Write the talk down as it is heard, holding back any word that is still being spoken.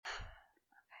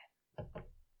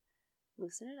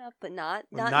Loosen it up, but not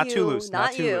Not you. too loose.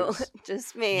 Not too you. loose.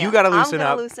 Just me. You gotta loosen I'm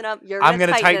up. gonna loosen up. You're I'm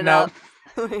gonna tighten up. up.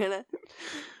 We're gonna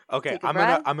Okay, take a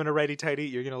breath. I'm gonna righty tighty.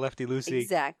 You're gonna lefty loosey.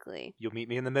 Exactly. You'll meet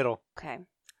me in the middle. Okay.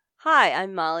 Hi,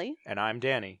 I'm Molly, And I'm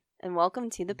Danny. and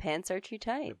welcome to the Pants Are Too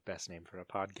Tight. The best name for a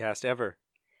podcast ever.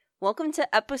 Welcome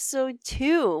to episode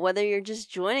 2. Whether you're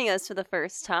just joining us for the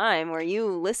first time or you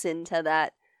listened to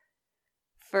that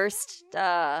first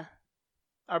Our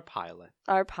pilot.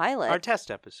 our pilot. Our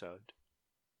test episode.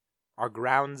 Our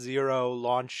ground zero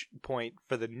launch point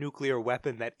for the nuclear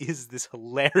weapon that is this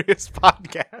hilarious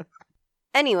podcast.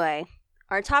 Anyway,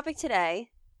 our topic today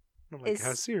I don't like is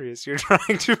how serious you're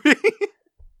trying to be.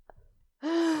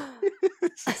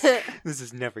 This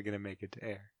is never going to make it to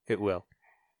air. It will.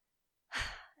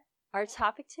 Our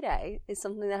topic today is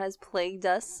something that has plagued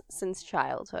us since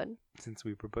childhood. Since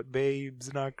we were but babes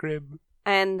in our crib.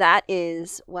 And that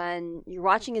is when you're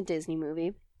watching a Disney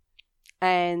movie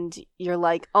and you're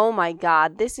like, oh my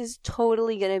god, this is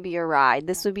totally going to be a ride.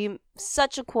 This would be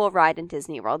such a cool ride in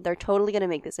Disney World. They're totally going to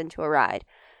make this into a ride.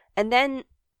 And then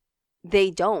they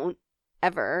don't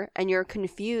ever. And you're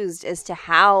confused as to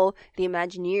how the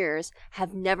Imagineers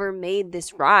have never made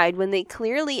this ride when they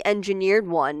clearly engineered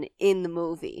one in the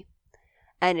movie.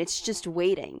 And it's just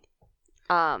waiting.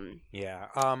 Yeah.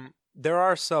 There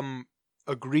are some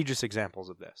egregious examples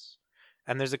of this.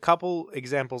 And there's a couple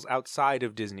examples outside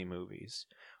of Disney movies.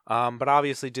 But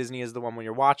obviously Disney is the one when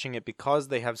you're watching it because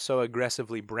they have so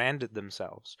aggressively branded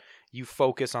themselves. You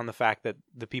focus on the fact that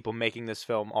the people making this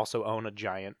film also own a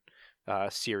giant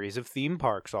series of theme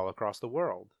parks all across the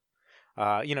world.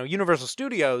 Universal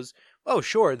Studios, oh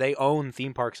sure, they own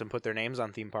theme parks and put their names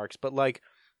on theme parks. But like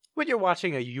when you're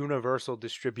watching a Universal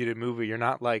distributed movie, you're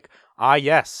not like, ah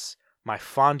yes, my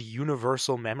fond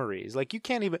Universal memories. Like, you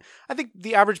can't even... I think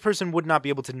the average person would not be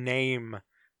able to name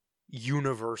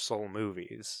Universal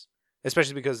movies.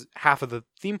 Especially because half of the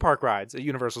theme park rides at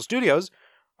Universal Studios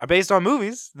are based on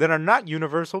movies that are not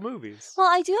Universal movies. Well,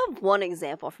 I do have one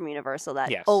example from Universal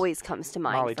that always comes to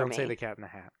mind. Molly, for don't me. say the Cat in the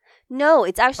Hat. No,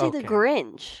 it's actually Okay. the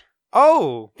Grinch.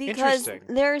 Oh, Because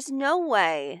interesting. there's no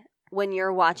way when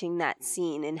you're watching that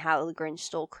scene in How the Grinch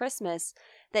Stole Christmas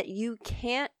that you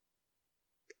can't...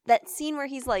 That scene where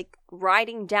he's like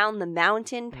riding down the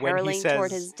mountain, paralleling toward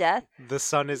his death. The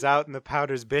sun is out and the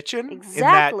powder's bitchin'.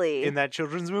 Exactly. In that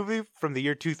children's movie from the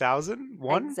year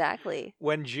 2001. Exactly.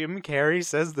 When Jim Carrey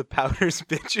says the powder's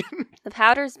bitchin'. The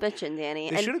powder's bitchin',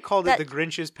 Danny. They should have called it the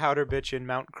Grinch's Powder Bitchin'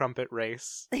 Mount Crumpet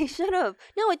Race. They should have.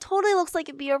 No, it totally looks like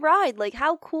it'd be a ride. Like,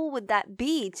 how cool would that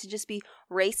be to just be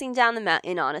racing down the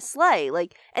mountain on a sleigh?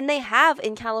 Like, and they have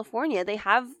in California, they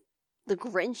have the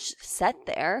Grinch set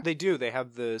there. They do. They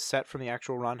have the set from the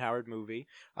actual Ron Howard movie.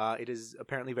 It is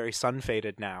apparently very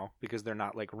sun-faded now because they're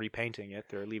not, like, repainting it.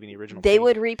 They're leaving the original They paint.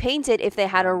 would repaint it if they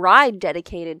had a ride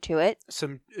dedicated to it.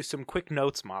 Some quick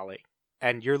notes, Molly.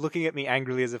 And you're looking at me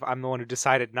angrily as if I'm the one who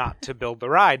decided not to build the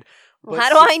ride. Well,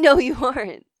 how do I know you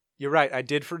aren't? You're right. I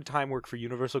did for a time work for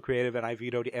Universal Creative, and I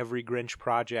vetoed every Grinch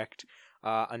project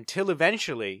until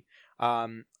eventually...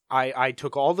 I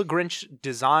took all the Grinch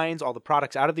designs, all the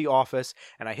products out of the office,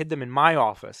 and I hid them in my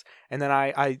office. And then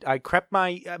I crept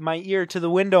my ear to the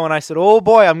window, and I said, oh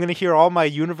boy, I'm going to hear all my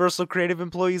Universal Creative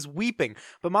employees weeping.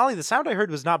 But Molly, the sound I heard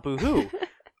was not boo-hoo.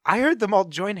 I heard them all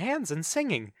join hands and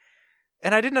singing.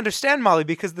 And I didn't understand, Molly,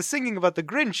 because the singing about the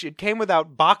Grinch, it came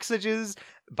without boxages.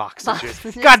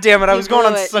 God damn it, I was going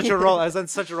on such a roll. I was on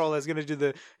such a roll, I was going to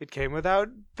do it came without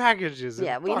packages.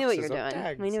 Yeah, we knew what you were doing.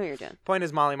 Tags. We knew what you were doing. Point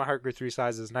is, Molly, my heart grew 3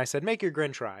 sizes, and I said, make your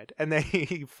Grinch ride. And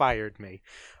they fired me.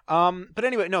 But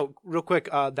anyway, no, real quick,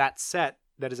 that set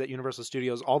that is at Universal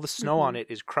Studios, all the snow on it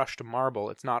is crushed marble.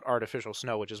 It's not artificial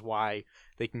snow, which is why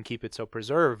they can keep it so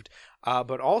preserved.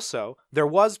 But also, there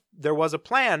was a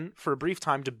plan for a brief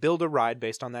time to build a ride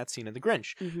based on that scene in The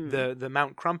Grinch. Mm-hmm. The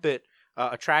Mount Crumpet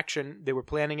attraction, they were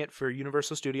planning it for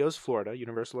Universal Studios Florida,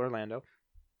 Universal Orlando.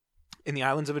 In the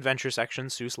Islands of Adventure section,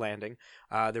 Seuss Landing,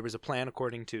 there was a plan,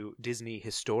 according to Disney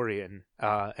historian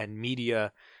and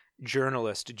media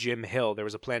journalist Jim Hill. There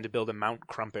was a plan to build a Mount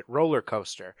Crumpet roller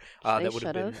coaster that would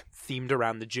have been themed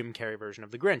around the Jim Carrey version of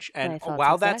The Grinch. And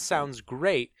while that sounds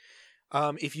great,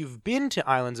 if you've been to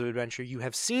Islands of Adventure, you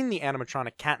have seen the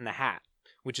animatronic Cat in the Hat,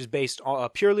 which is based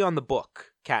purely on the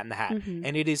book Cat in the Hat. Mm-hmm.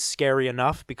 And it is scary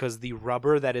enough because the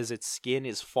rubber that is its skin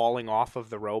is falling off of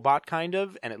the robot, kind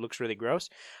of, and it looks really gross.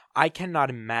 I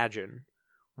cannot imagine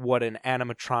what an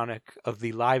animatronic of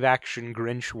the live-action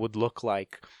Grinch would look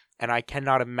like, and I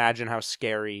cannot imagine how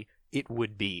scary it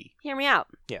would be. Hear me out.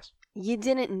 Yes. You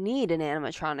didn't need an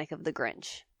animatronic of the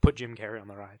Grinch. Put Jim Carrey on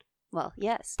the ride. Well,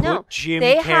 yes. Put no. Jim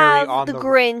they Carrey have on the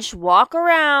Grinch walk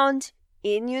around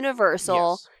in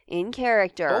Universal, Yes. in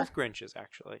character. Both Grinches,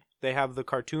 actually. They have the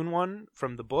cartoon one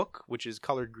from the book, which is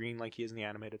colored green like he is in the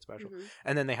animated special. Mhm.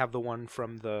 And then they have the one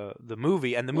from the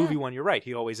movie. And the movie one, you're right,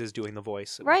 he always is doing the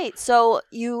voice. Right. So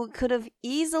you could have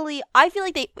easily... I feel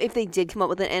like if they did come up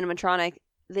with an animatronic,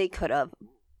 they could have.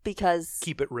 Because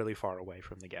keep it really far away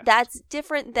from the guest. that's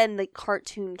different than the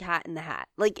cartoon Cat in the Hat.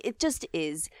 Like, it just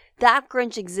is. That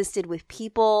Grinch existed with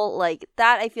people. Like,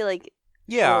 that I feel like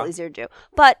a little easier to do.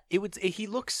 But he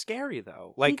looks scary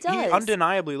though. Like he does.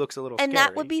 Undeniably looks a little and scary.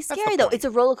 that would be That's the scary though. point. It's a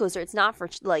roller coaster. It's not for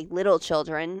like little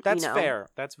children. That's you know? fair.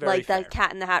 That's very like fair. that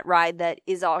Cat in the Hat ride that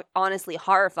is honestly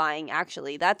horrifying.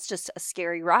 Actually, that's just a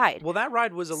scary ride. Well, that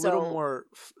ride was a little So- more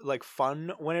like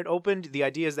fun when it opened. The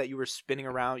idea is that you were spinning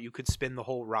around. You could spin the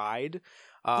whole ride.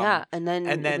 Yeah, and then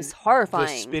and then it was horrifying.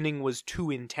 The spinning was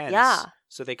too intense. Yeah.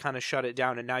 So they kind of shut it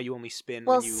down, and now you only spin.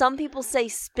 Well, when you... some people say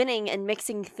spinning and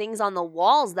mixing things on the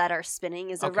walls that are spinning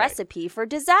is a Okay. recipe for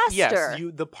disaster. Yes,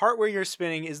 the part where you're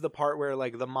spinning is the part where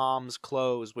like the mom's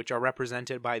clothes, which are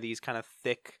represented by these kind of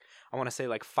thick, I want to say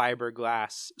like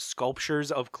fiberglass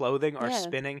sculptures of clothing, are Yeah.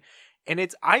 spinning. And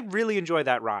I really enjoy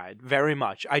that ride very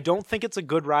much. I don't think it's a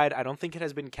good ride. I don't think it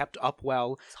has been kept up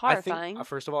well. It's horrifying. I think,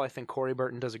 first of all, I think Corey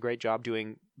Burton does a great job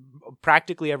doing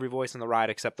practically every voice in the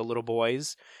ride except the little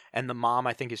boys. And the mom,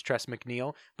 I think, is Tress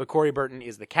McNeil. But Corey Burton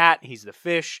is the cat. He's the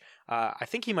fish. I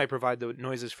think he might provide the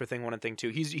noises for Thing 1 and Thing 2.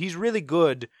 He's really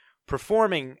good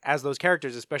performing as those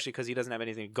characters, especially because he doesn't have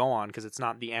anything to go on because it's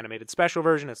not the animated special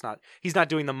version. He's not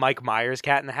doing the Mike Myers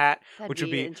Cat in the Hat, which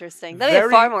would be interesting. That'd be a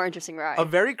far more interesting ride. a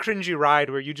very cringy ride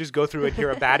where you just go through and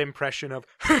hear a bad impression of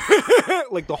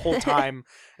like the whole time,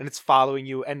 and it's following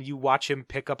you, and you watch him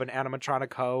pick up an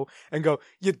animatronic hoe and go,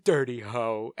 "You dirty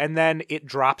hoe," and then it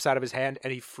drops out of his hand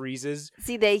and he freezes.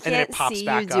 See, they and then it can't pops see you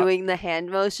back up. doing the hand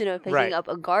motion of picking Right. up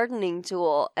a gardening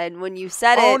tool, and when you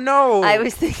said Oh it, no, I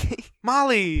was thinking,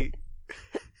 Molly.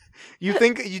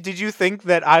 Did you think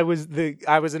that I was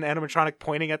an animatronic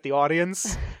pointing at the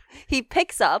audience? he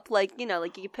picks up like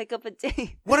you pick up a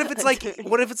day. What if it's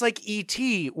like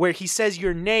E.T. where he says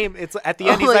your name? It's at the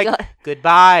end. Oh He's my like, God.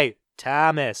 "Goodbye,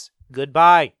 Thomas.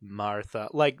 Goodbye, Martha."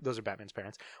 Like those are Batman's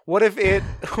parents. What if it?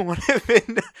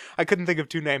 I couldn't think of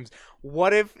two names.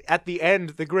 What if at the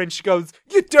end the Grinch goes,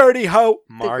 "You dirty hoe,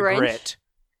 Margaret."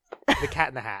 The Cat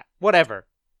in the Hat. Whatever.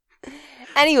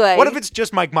 Anyway, What if it's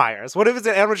just Mike Myers? What if it's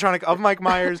an animatronic of Mike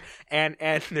Myers and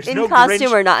there's in no costume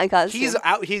Grinch? or not in costume? He's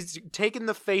out. He's taken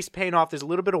the face paint off. There's a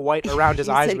little bit of white around his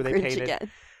You eyes said where they Grinch painted.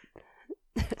 again.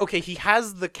 Okay, he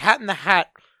has the Cat in the Hat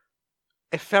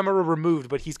ephemera removed,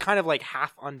 but he's kind of like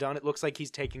half undone. It looks like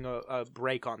he's taking a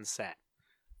break on set.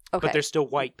 Okay. But there's still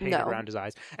white paint No. around his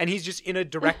eyes. And he's just in a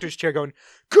director's chair going,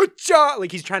 "Good job!"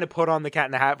 Like he's trying to put on the Cat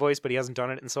in the Hat voice, but he hasn't done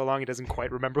it in so long he doesn't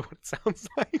quite remember what it sounds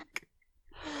like.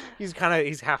 He's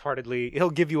half-heartedly,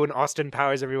 he'll give you an Austin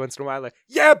Powers every once in a while, like,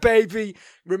 "Yeah, baby,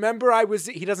 remember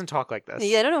he doesn't talk like this.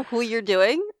 Yeah, I don't know who you're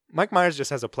doing. Mike Myers just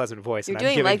has a pleasant voice. You're and I'm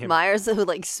doing giving Mike him, Myers who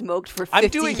smoked for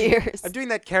 50 years. I'm doing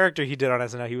that character he did on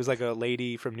SNL. He was like a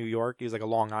lady from New York. He was like a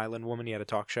Long Island woman. He had a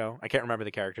talk show. I can't remember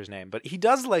the character's name, but he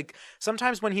does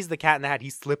sometimes when he's the Cat in the Hat, he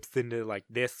slips into like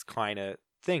this kind of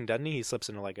thing, doesn't he? He slips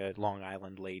into like a Long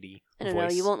Island lady I don't know.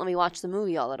 voice. You won't let me watch the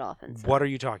movie all that often. So. What are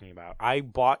you talking about? I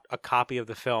bought a copy of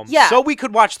the film Yeah. so we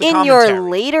could watch the In commentary. your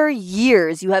later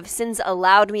years, you have since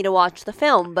allowed me to watch the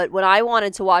film, but when I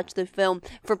wanted to watch the film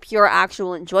for pure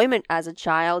actual enjoyment as a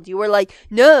child, you were like,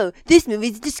 "No, this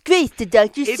movie's a disgrace to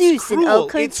Dr. Seuss and all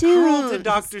cartoons." It's cruel to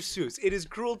Dr. Seuss. It is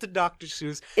cruel to Dr.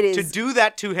 Seuss It is. to do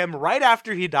that to him right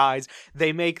after he dies.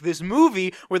 They make this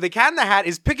movie where the Cat in the Hat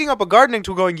is picking up a gardening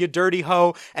tool going, "You dirty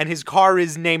hoe," and his car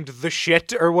is named The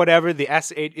Shit or whatever. The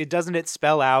S8, doesn't it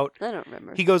spell out? I don't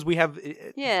remember. He goes, "We have..."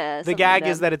 Yeah. The something gag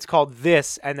like is that it's called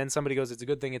this, and then somebody goes, "It's a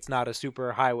good thing it's not a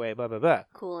super highway, blah, blah, blah."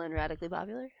 Cool and radically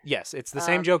popular? Yes, it's the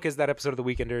same joke as that episode of The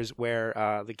Weekenders where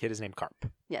the kid is named Carp.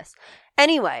 Yes.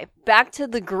 Anyway, back to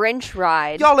the Grinch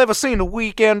ride. Y'all ever seen The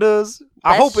Weekenders?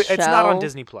 I Best hope it's not on show.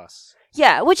 Disney+. Plus.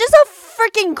 Yeah, which is a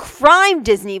freaking crime,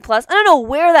 Disney Plus. I don't know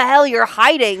where the hell you're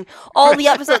hiding all the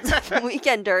episodes of The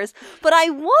Weekenders, but I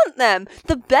want them.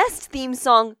 The best theme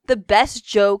song, the best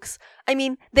jokes. I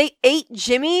mean, they ate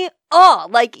Jimmy. Oh,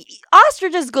 like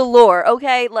ostriches galore.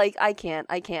 Okay, like I can't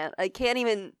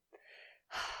even.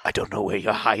 I don't know where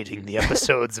you're hiding the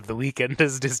episodes of The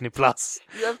Weekenders, Disney Plus.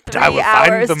 You have But I 3 will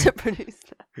find hours them. to produce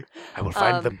them. I will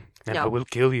find them, and no. I will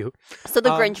kill you. So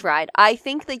the Um, Grinch ride. I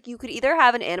think that you could either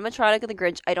have an animatronic of the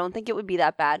Grinch. I don't think it would be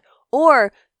that bad.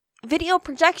 Or video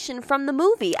projection from the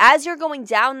movie. As you're going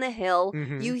down the hill,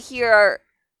 Mhm. you hear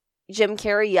Jim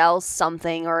Carrey yells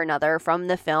something or another from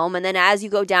the film, and then as you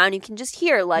go down, you can just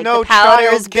hear like no the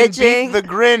powder's child can bitching. beat the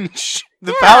Grinch.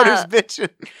 The Yeah. powder's bitching.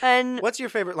 And What's your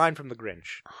favorite line from the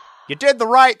Grinch? You did the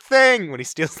right thing when he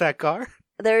steals that car.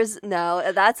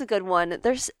 that's a good one.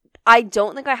 I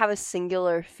don't think I have a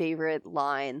singular favorite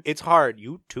line. It's hard.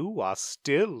 You two are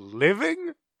still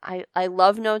living? I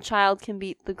love No Child Can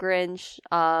Beat the Grinch.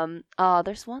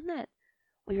 There's one that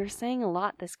we were saying a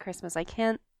lot this Christmas.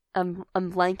 I'm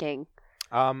blanking.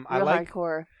 I Real like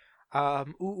hardcore.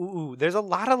 There's a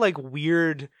lot of like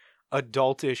weird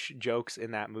adultish jokes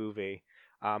in that movie.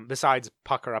 Besides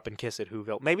Pucker Up and Kiss It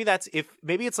Whoville. Maybe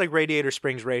it's like Radiator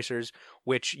Springs Racers,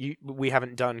 which we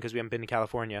haven't done because we haven't been to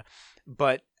California.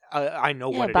 But I know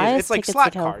what it is. It's like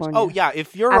slot cars. Oh yeah,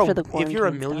 if you're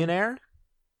a millionaire,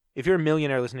 if you're a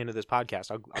millionaire listening to this podcast,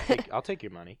 I'll take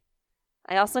your money.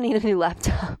 I also need a new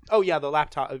laptop. Oh yeah, the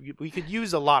laptop. We could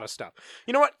use a lot of stuff.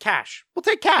 You know what? Cash. We'll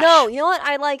take cash. No, you know what?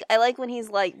 I like when he's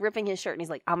like ripping his shirt and he's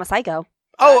like, "I'm a psycho."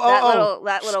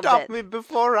 That little Stop bit. me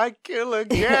before I kill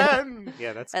again.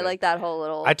 Yeah, that's. I good. like that whole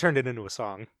little. I turned it into a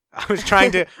song. I was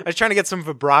trying to get some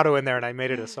vibrato in there, and I made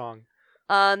it a song.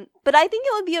 But I think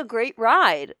it would be a great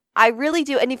ride. I really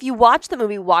do. And if you watch the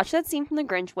movie, watch that scene from The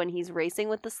Grinch when he's racing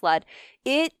with the sled.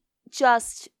 It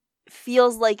just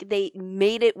feels like they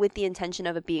made it with the intention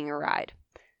of it being a ride.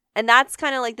 And that's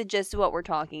kind of like the gist of what we're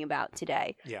talking about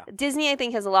today. Yeah. Disney, I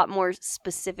think, has a lot more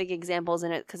specific examples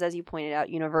in it because, as you pointed out,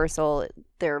 Universal,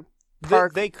 their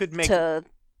park they could make to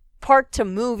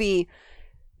movie,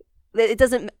 it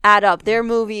doesn't add up. Their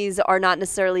movies are not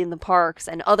necessarily in the parks,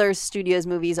 and other studios'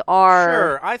 movies are.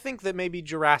 Sure, I think that maybe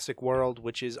Jurassic World,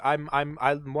 which is I'm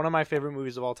one of my favorite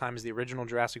movies of all time, is the original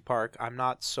Jurassic Park. I'm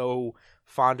not so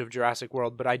fond of Jurassic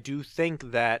World, but I do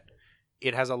think that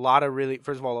it has a lot of really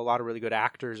good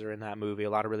actors are in that movie, a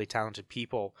lot of really talented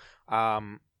people.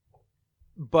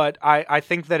 But I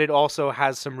think that it also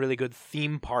has some really good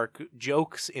theme park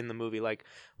jokes in the movie. Like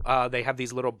they have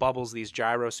these little bubbles, these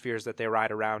gyrospheres that they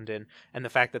ride around in. And the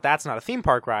fact that that's not a theme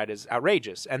park ride is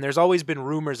outrageous. And there's always been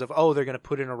rumors of, they're going to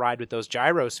put in a ride with those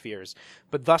gyrospheres.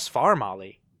 But thus far,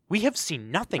 Molly, we have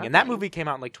seen nothing. And that movie came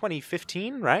out in like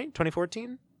 2015, right?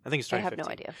 2014? I think it's 2015. I have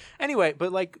no idea. Anyway,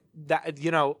 but like that,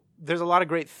 there's a lot of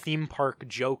great theme park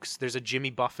jokes. There's a Jimmy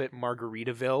Buffett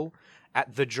Margaritaville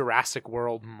at the Jurassic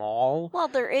World Mall. Well,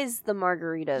 there is the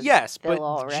Margaritaville. Yes, but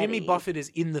already. Jimmy Buffett is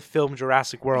in the film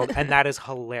Jurassic World, and that is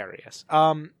hilarious.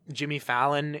 Jimmy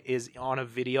Fallon is on a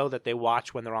video that they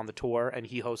watch when they're on the tour, and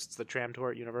he hosts the tram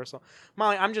tour at Universal.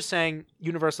 Molly, I'm just saying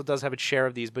Universal does have its share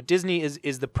of these, but Disney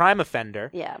is the prime offender.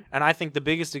 Yeah. And I think the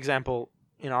biggest example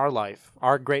in our life,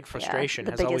 our great frustration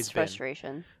has always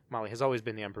been... Molly, has always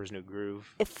been The Emperor's New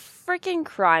Groove. A freaking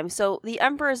crime. So, The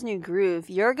Emperor's New Groove,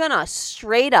 you're gonna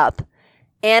straight up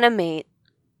animate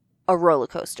a roller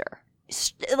coaster.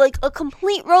 Like a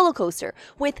complete roller coaster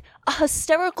with a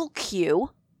hysterical cue.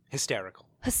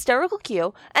 Hysterical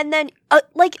cue. And then,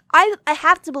 I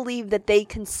have to believe that they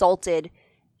consulted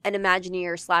an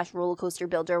Imagineer / roller coaster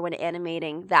builder when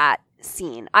animating that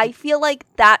scene. I feel like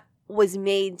that was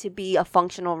made to be a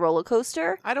functional roller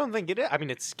coaster. I don't think it is. I mean,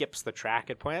 it skips the track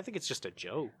at point. I think it's just a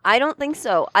joke. I don't think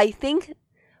so. I think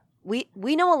we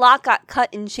know a lot got cut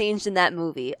and changed in that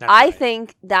movie. That's I right.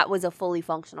 think that was a fully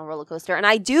functional roller coaster, and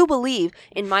I do believe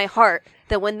in my heart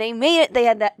that when they made it, they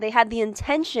had the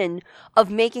intention of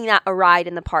making that a ride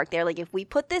in the park. They're like, if we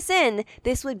put this in,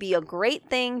 this would be a great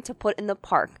thing to put in the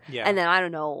park. Yeah. And then I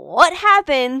don't know what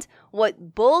happened,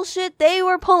 what bullshit they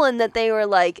were pulling, that they were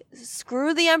like,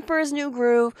 screw the Emperor's New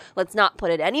Groove. Let's not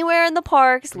put it anywhere in the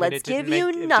parks. Let's give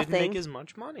you nothing. It didn't make as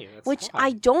much money. That's which why.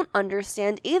 I don't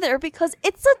understand either, because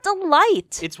it's a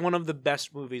delight. It's one of the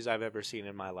best movies I've ever seen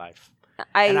in my life.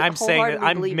 I'm saying that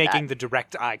I'm making the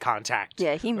direct eye contact.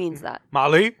 Yeah, he means that.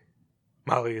 Molly,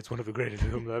 it's one of the greatest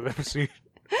films I've ever seen.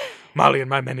 Molly and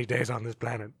my many days on this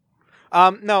planet.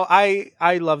 No,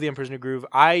 I love The Emperor's New Groove.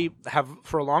 I have,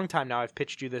 for a long time now, I've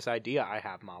pitched you this idea I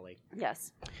have, Molly.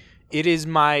 Yes. It is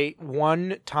my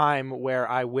one time where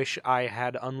I wish I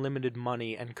had unlimited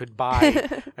money and could buy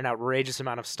an outrageous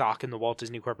amount of stock in the Walt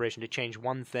Disney Corporation to change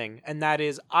one thing, and that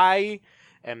is I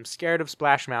am scared of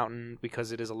Splash Mountain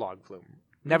because it is a log flume.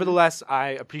 Mm-hmm. Nevertheless, I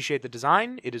appreciate the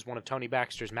design. It is one of Tony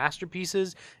Baxter's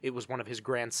masterpieces. It was one of his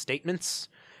grand statements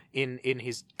in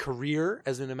his career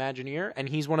as an Imagineer, and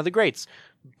he's one of the greats.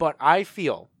 But I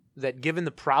feel that given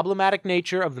the problematic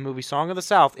nature of the movie Song of the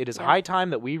South, it is high time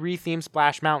that we re-theme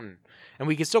Splash Mountain. And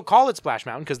we can still call it Splash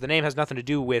Mountain because the name has nothing to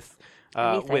do with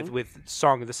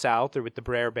Song of the South or with the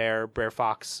Brer Bear, Brer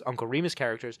Fox, Uncle Remus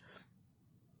characters.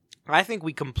 I think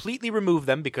we completely remove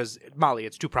them because, Molly,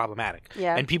 it's too problematic.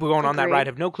 Yeah. And people going on that Agreed. ride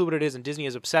have no clue what it is, and Disney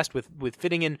is obsessed with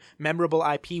fitting in memorable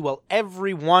IP. Well,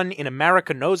 everyone in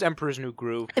America knows Emperor's New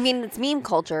Groove. I mean, its meme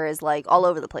culture is like all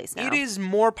over the place now. It is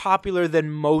more popular than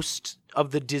most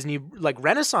of the Disney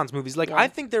Renaissance movies. Yeah. I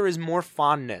think there is more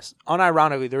fondness.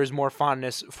 Unironically, there is more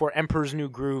fondness for Emperor's New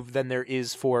Groove than there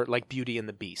is for Beauty and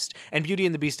the Beast. And Beauty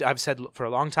and the Beast, I've said for a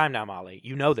long time now, Molly.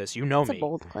 You know this. You know It's me. a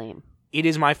bold claim. It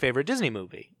is my favorite Disney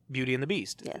movie, Beauty and the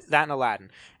Beast. Yes. That and Aladdin.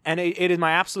 And it is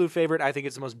my absolute favorite. I think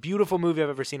it's the most beautiful movie I've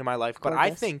ever seen in my life. But I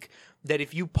Gorgeous. think that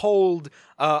if you polled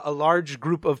a large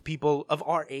group of people of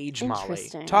our age, Molly,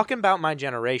 Interesting. talking about my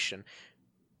generation,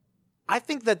 I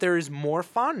think that there is more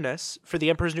fondness for The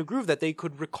Emperor's New Groove, that they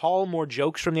could recall more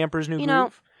jokes from The Emperor's New You Groove.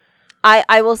 know,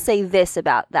 I will say this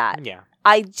about that. Yeah.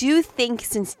 I do think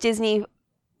since Disney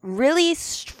really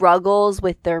struggles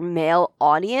with their male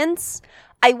audience,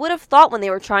 I would have thought when they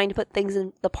were trying to put things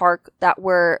in the park that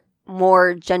were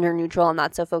more gender neutral and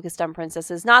not so focused on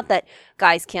princesses. Not that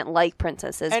guys can't like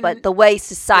princesses, And- but the way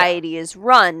society is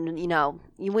run,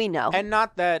 we know. And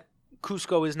not that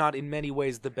Cusco is not in many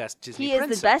ways the best Disney He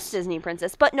princess. is the best Disney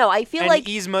princess. But no, I feel and like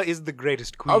Yzma is the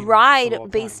greatest queen a of all ride time.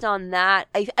 based on that,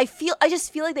 I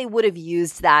just feel like they would have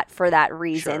used that for that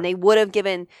reason. Sure. They would have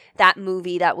given that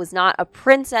movie that was not a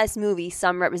princess movie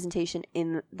some representation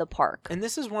in the park. And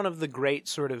this is one of the great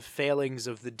sort of failings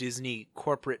of the Disney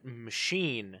corporate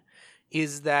machine,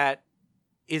 is that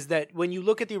when you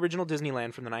look at the original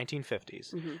Disneyland from the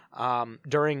 1950s, Mhm.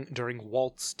 during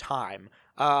Walt's time,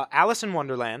 Alice in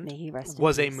Wonderland May he rest in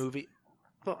was a peace. movie.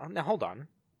 Well, now hold on,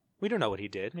 we don't know what he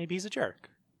did. Maybe he's a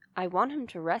jerk. I want him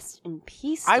to rest in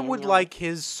peace. I would Daniel. like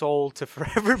his soul to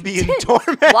forever be in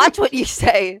torment. Watch what you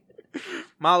say.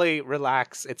 Molly,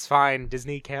 relax. It's fine.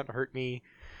 Disney can't hurt me.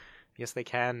 Yes, they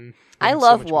can. I They have so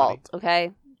love much Walt.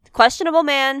 Okay, questionable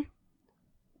man.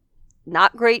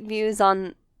 Not great views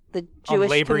on the money. Jewish On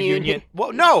labor community. union.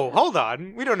 Well, no, hold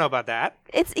on. We don't know about that.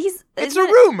 It's It's a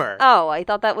rumor. Oh, I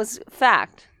thought that was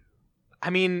fact. I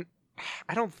mean,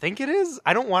 I don't think it is.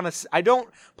 I don't want to.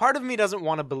 Part of me doesn't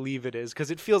want to believe it is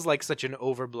because it feels like such an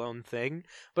overblown thing.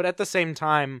 But at the same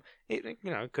time, it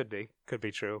could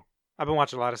be true. I've been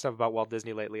watching a lot of stuff about Walt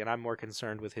Disney lately, and I'm more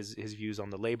concerned with his views on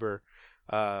the labor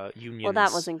unions. Well,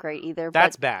 that wasn't great either.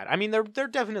 That's but bad. I mean, there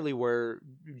definitely were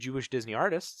Jewish Disney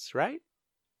artists, right?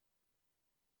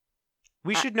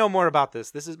 We should know more about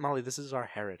this. This is Molly. This is our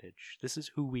heritage. This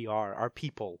is who we are. Our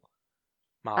people.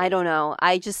 Molly. I don't know.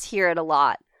 I just hear it a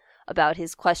lot about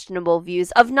his questionable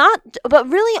views of but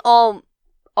really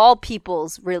all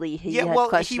peoples really. He had Yeah, well, he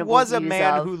questionable was a views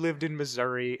man of. who lived in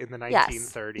Missouri in the Yes.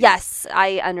 1930s. Yes,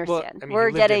 I Well, understand. I mean, he we're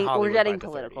lived in getting Hollywood by the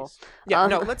political. 30s. Yeah,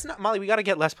 no, Um, let's not, Molly. We got to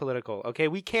get less political, okay?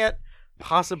 We can't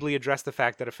possibly address the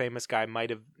fact that a famous guy might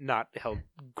have not held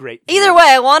great. Either views. way,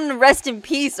 I want him to rest in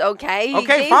peace. Okay. He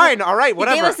Okay, gave- fine. All right, He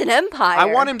whatever. gave us an empire. I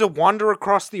want him to wander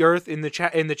across the earth in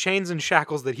the chains and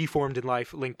shackles that he formed in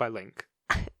life, link by link.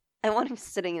 I want him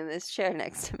sitting in this chair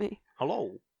next to me.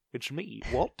 Hello, it's me,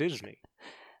 Walt Disney.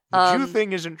 The Jew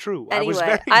thing isn't true. I was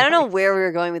Anyway, very I don't know nice. where we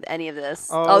were going with any of this.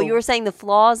 Oh. You were saying the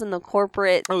flaws in the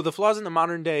corporate. Oh, the flaws in the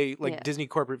modern day Yeah. Disney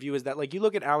corporate view is that you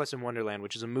look at Alice in Wonderland,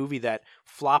 which is a movie that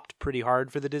flopped pretty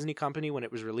hard for the Disney company when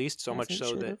it was released, so As much it so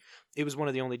should've. that it was one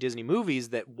of the only Disney movies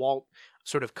that Walt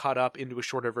sort of cut up into a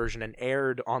shorter version and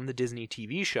aired on the Disney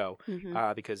TV show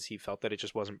Mhm. because he felt that it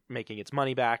just wasn't making its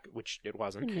money back, which it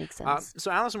wasn't. It makes sense. So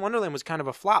Alice in Wonderland was kind of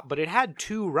a flop, but it had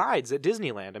 2 rides at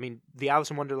Disneyland. I mean, the Alice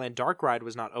in Wonderland Dark Ride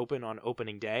was not open on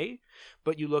opening day,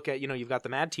 but you look at, you've got the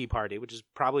Mad Tea Party, which is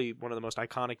probably one of the most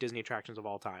iconic Disney attractions of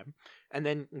all time. And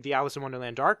then the Alice in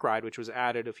Wonderland Dark Ride, which was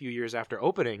added a few years after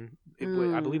opening. I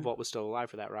believe Walt was still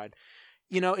alive for that ride.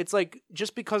 It's like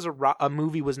just because a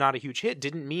movie was not a huge hit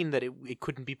didn't mean that it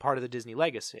couldn't be part of the Disney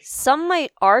legacy. Some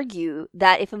might argue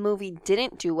that if a movie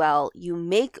didn't do well, you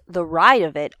make the ride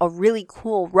of it a really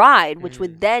cool ride, which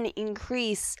would then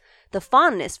increase the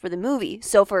fondness for the movie.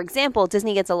 So, for example,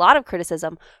 Disney gets a lot of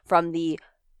criticism from the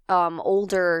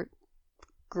older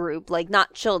group,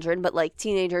 not children, but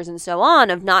teenagers and so on,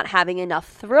 of not having enough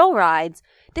thrill rides.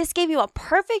 This gave you a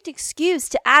perfect excuse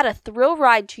to add a thrill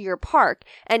ride to your park.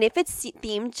 And if it's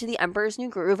themed to the Emperor's New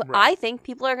Groove, Right. I think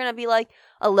people are going to be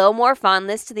a little more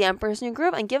fondness to the Emperor's New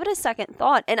Groove and give it a second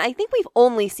thought. And I think we've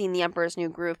only seen the Emperor's New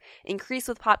Groove increase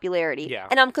with popularity. Yeah.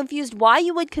 And I'm confused why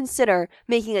you would consider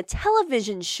making a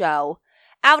television show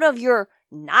out of your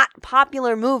not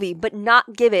popular movie, but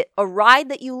not give it a ride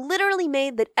that you literally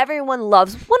made that everyone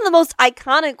loves. One of the most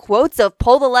iconic quotes of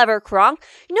pull the lever, Kronk.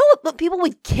 You know what people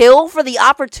would kill for the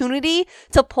opportunity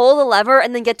to pull the lever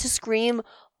and then get to scream,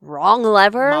 Wrong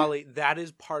lever? Molly, that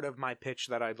is part of my pitch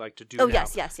that I'd like to do Oh, now.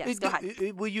 yes. Go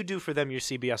ahead. Will you do for them your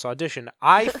CBS audition?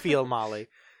 I feel, Molly,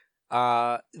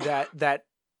 that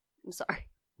I'm sorry.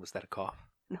 was that a cough?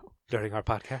 No. During our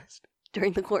podcast?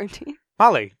 During the quarantine.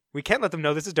 Molly, we can't let them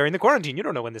know this is during the quarantine. You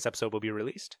don't know when this episode will be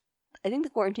released. I think the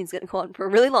quarantine's going to go on for a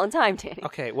really long time, Danny.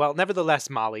 Okay, well, nevertheless,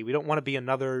 Molly, we don't want to be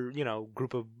another,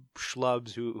 group of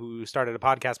schlubs who started a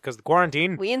podcast because of the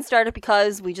quarantine. We didn't start it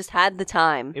because we just had the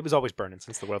time. It was always burning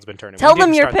since the world's been turning. Tell We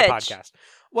them didn't your start the pitch. podcast.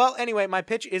 Well, anyway, my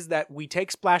pitch is that we take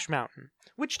Splash Mountain,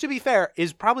 which, to be fair,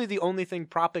 is probably the only thing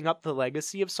propping up the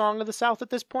legacy of Song of the South at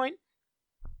this point.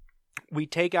 We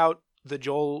take out the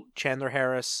Joel Chandler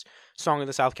Harris Song of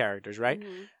the South characters, right?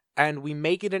 Mhm. And we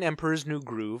make it an Emperor's New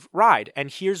Groove ride. And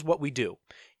here's what we do.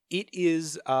 It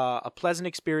is a pleasant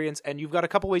experience, and you've got a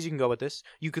couple ways you can go with this.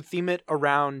 You could theme it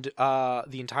around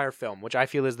the entire film, which I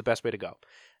feel is the best way to go.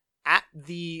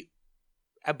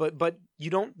 But you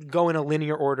don't go in a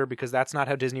linear order because that's not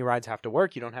how Disney rides have to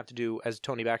work. You don't have to do, as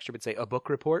Tony Baxter would say, a book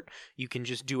report. You can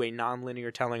just do a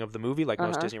non-linear telling of the movie like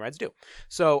most Disney rides do.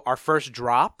 So our first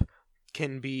drop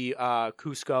can be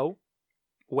Cusco,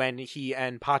 when he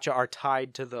and Pacha are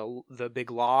tied to the big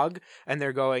log, and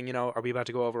they're going, are we about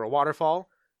to go over a waterfall?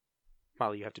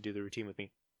 Molly, you have to do the routine with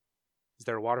me. Is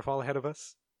there a waterfall ahead of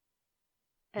us?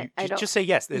 I don't... Just say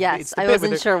yes. Yes, I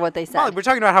wasn't sure what they said. Molly, we're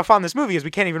talking about how fun this movie is. We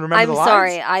can't even remember the lines. I'm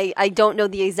sorry. I don't know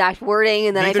the exact wording,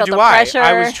 and then Neither I felt do the pressure.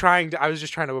 I was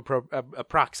just trying to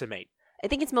approximate. I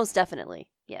think it's most definitely.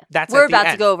 Yeah. That's We're at the about to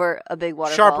end. go over a big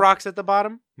waterfall. Sharp rocks at the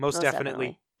bottom? Most Most definitely.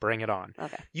 definitely. Bring it on.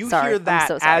 Okay. You Sorry, hear I'm that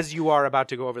so sorry. as you are about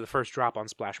to go over the first drop on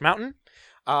Splash Mountain.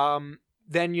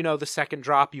 Then the second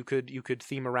drop you could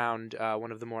theme around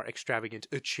one of the more extravagant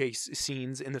chase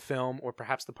scenes in the film, or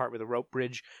perhaps the part where the rope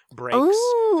bridge breaks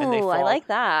and they Ooh, fall. I like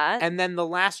that. And then the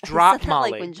last I drop, said that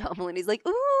Molly, like when John Mulaney's like,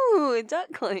 ooh, a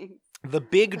duckling. the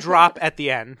big drop at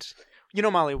the end.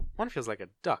 Molly, one feels like a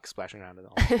duck splashing around in the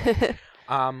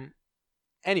water.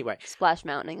 Anyway, Splash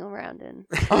Mounting around in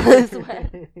all this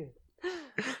way.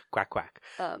 Quack quack.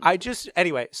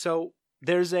 Anyway. So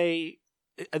there's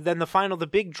then the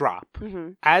big drop.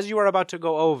 Mhm. As you are about to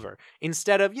go over,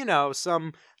 instead of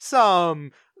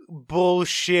some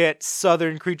bullshit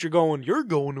Southern creature going, you're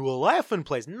going to a laughing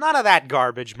place. None of that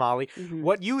garbage, Molly. Mhm.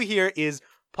 What you hear is,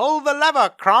 pull the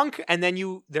lever, Kronk, and then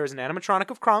there's an animatronic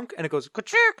of Kronk, and it goes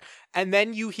ka-chirk, and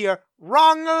then you hear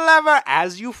wrong lever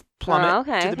as you plummet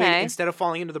to the big. Instead of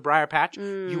falling into the briar patch,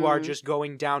 you are just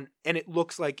going down, and it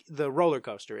looks like the roller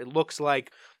coaster. It looks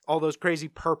like all those crazy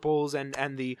purples and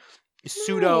the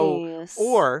pseudo, Nice.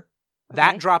 or that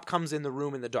Okay. drop comes in the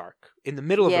room in the dark, in the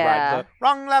middle of the Yeah. ride, the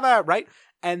wrong lever, right?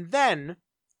 And then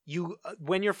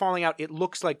when you're falling out, it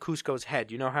looks like Cusco's head.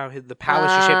 You know how the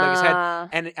palace is shaped like his head?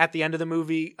 And at the end of the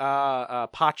movie,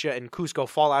 Pacha and Cusco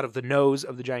fall out of the nose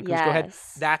of the giant Cusco head.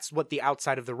 Yes. That's what the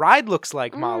outside of the ride looks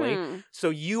like, Molly. Mm. So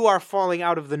you are falling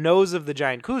out of the nose of the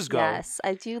giant Cusco. Yes,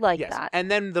 I do like Yes. that. And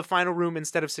then the final room,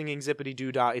 instead of singing Zippity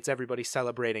Doo Dah, it's everybody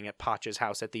celebrating at Pacha's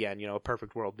house at the end. A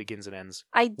perfect world begins and ends.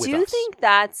 I with do us. think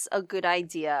that's a good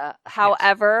idea.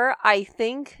 However, I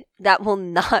think that will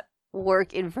not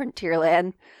work in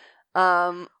Frontierland.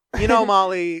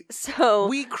 Molly, So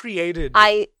we created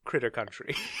I Critter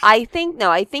Country. I think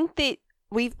that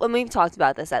we've talked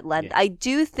about this at length. Yeah. I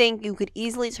do think you could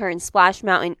easily turn Splash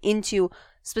Mountain into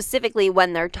specifically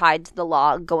when they're tied to the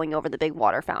log going over the big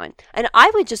water fountain. And I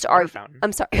would just Water argue fountain.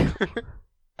 I'm sorry.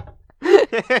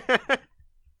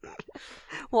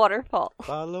 Waterfall.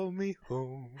 Follow me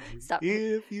home. Stop.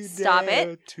 If you Stop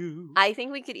dare it. to. I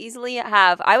think we could easily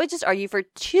have. I would just argue for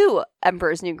 2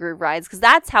 Emperor's New Groove rides because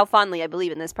that's how fondly I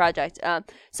believe in this project.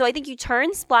 So I think you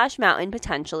turn Splash Mountain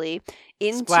potentially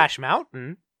into Splash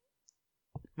Mountain.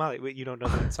 Molly, wait, you don't know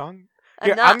that song? I'm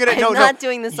Here, not, I'm gonna- I'm no, not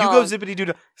doing the song. You go zippity doo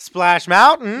dah. Splash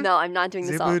Mountain. No, I'm not doing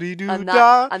the song. Zippity doo I'm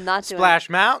dah. not doing Splash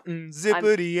Mountain.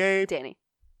 Zippity it. a. Danny.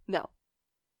 No,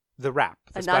 The rap.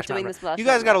 The I'm Splash not doing Mountain the Splash rap. You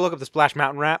Mountain guys got to rap. look up the Splash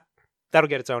Mountain rap. That'll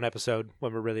get its own episode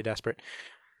when we're really desperate.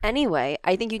 Anyway,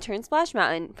 I think you turn Splash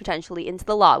Mountain potentially into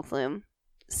the log flume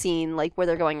scene, like where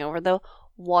they're going over the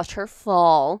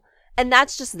waterfall, and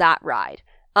that's just that ride.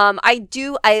 I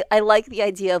like the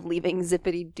idea of leaving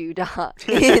Zippity Doo Dah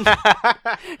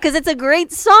because it's a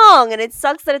great song, and it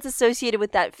sucks that it's associated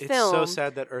with that It's film. so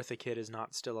sad that Eartha Kitt is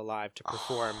not still alive to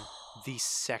perform the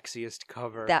sexiest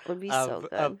cover That would be so of,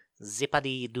 good. of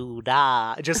Zippity Doo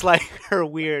Dah. Just like her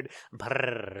weird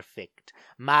perfect.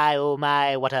 My oh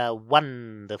my, what a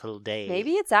wonderful day.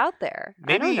 Maybe it's out there.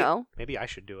 I don't know. Maybe I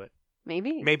should do it.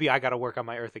 Maybe. Maybe I gotta work on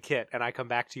my Eartha Kitt and I come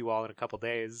back to you all in a couple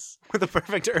days with a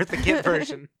perfect Eartha Kitt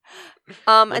version.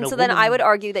 And so then I would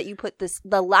argue that you put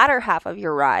the latter half of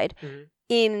your ride Mhm.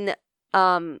 in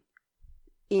in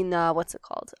what's it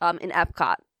called? In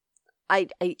Epcot.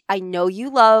 I know you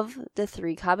love the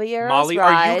Three Caballeros Molly,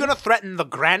 ride. are you going to threaten the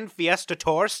Grand Fiesta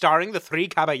Tour starring the Three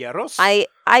Caballeros? I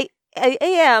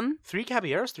am. Three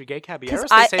Caballeros? Three gay Caballeros?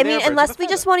 I mean, unless we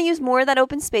just want to use more of that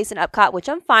open space in Epcot, which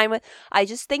I'm fine with. I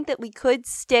just think that we could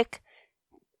stick,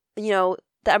 the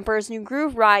Emperor's New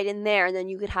Groove ride in there, and then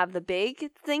you could have the big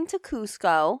thing to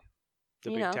Cusco.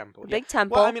 The big temple. The big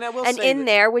temple. Well, I mean, I will and say in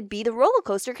there would be the roller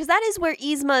coaster, because that is where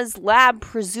Yzma's lab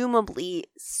presumably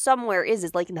somewhere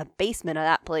is like in the basement of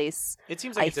that place. It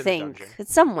seems like it's in the dungeon.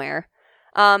 It's somewhere.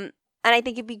 And I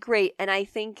think it'd be great. And I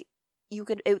think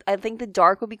I think the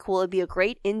dark would be cool. It'd be a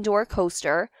great indoor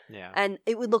coaster. Yeah. And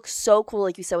it would look so cool,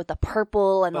 like you said, with the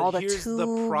purple and all the tubes. Here's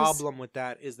the problem with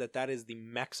that is that is the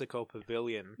Mexico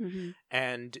Pavilion. Mm-hmm.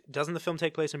 And doesn't the film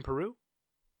take place in Peru?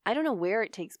 I don't know where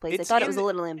it takes place. I thought it was a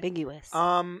little ambiguous.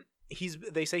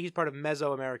 They say he's part of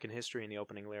Mesoamerican history in the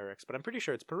opening lyrics, but I'm pretty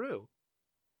sure it's Peru.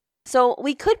 So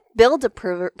we could build a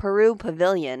Peru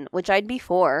pavilion, which I'd be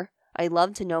for. I'd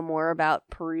love to know more about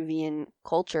Peruvian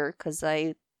culture, because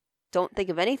I don't think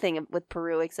of anything with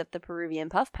Peru except the Peruvian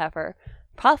puff pepper.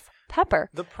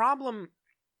 The problem,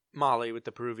 Molly, with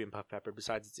the Peruvian puff pepper,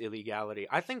 besides its illegality,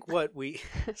 I think what we...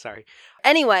 Sorry.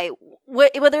 Anyway,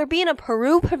 whether it be in a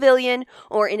Peru pavilion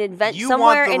or in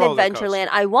somewhere in Adventureland,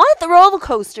 I want the roller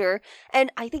coaster, and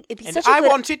I think it'd be such a good... I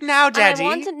want it now, Daddy! I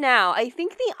want it now. I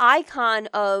think the icon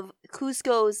of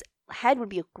Cusco's head would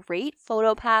be a great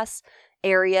photo pass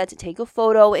area to take a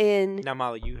photo in. Now,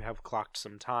 Molly, you have clocked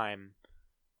some time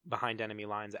behind enemy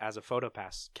lines as a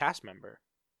PhotoPass cast member.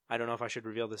 I don't know if I should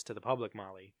reveal this to the public,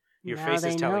 Molly. Your face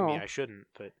is telling me I shouldn't,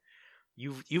 but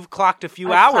you've clocked a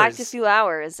few hours. I've clocked a few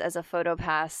hours as a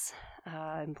PhotoPass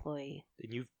employee.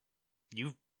 And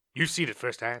you've seen it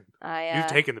firsthand. You've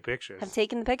taken the pictures. I've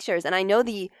taken the pictures, and I know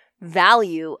the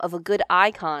value of a good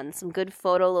icon, some good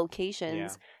photo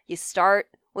locations. Yeah. You start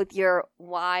with your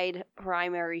wide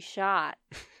primary shot.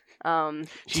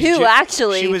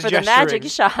 Actually, for the magic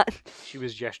shot. She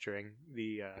was gesturing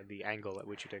the angle at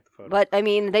which you take the photo. But, I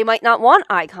mean, they might not want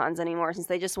icons anymore, since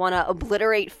they just want to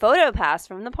obliterate PhotoPass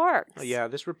from the parks. Yeah,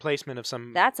 this replacement of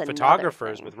some that's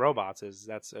photographers with robots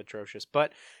that's atrocious.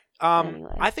 But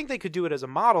anyway. I think they could do it as a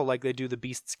model, like they do the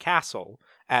Beast's Castle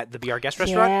at the Be Our Guest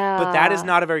restaurant. Yeah. But that is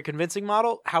not a very convincing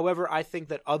model. However, I think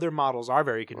that other models are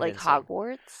very convincing. Like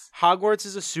Hogwarts? Hogwarts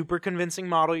is a super convincing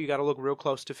model. You got to look real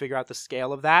close to figure out the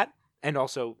scale of that. And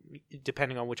also,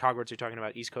 depending on which Hogwarts you're talking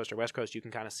about, East Coast or West Coast, you can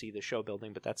kind of see the show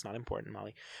building, but that's not important,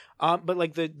 Molly. But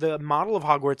like the model of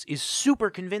Hogwarts is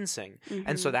super convincing,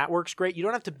 and so that works great. You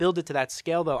don't have to build it to that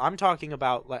scale, though. I'm talking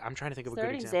about, like, I'm trying to think of a good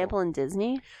example. Is there an example in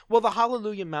Disney? Well, the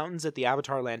Hallelujah Mountains at the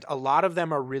Avatar Land, a lot of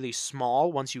them are really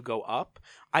small once you go up.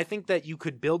 I think that you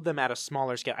could build them at a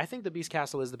smaller scale. I think the Beast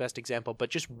Castle is the best example, but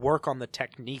just work on the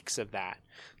techniques of that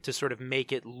to sort of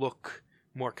make it look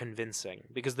more convincing,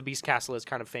 because the Beast Castle is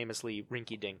kind of famously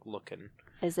rinky-dink looking.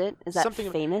 Is it? Is that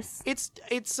famous? It's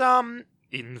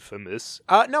infamous.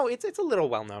 No, it's a little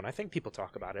well known. I think people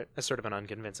talk about it as sort of an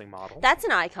unconvincing model. That's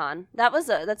an icon. That's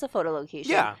a photo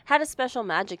location. Yeah. Had a special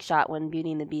magic shot when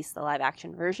Beauty and the Beast, the live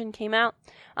action version, came out,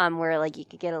 where like you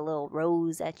could get a little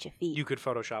rose at your feet. You could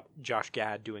Photoshop Josh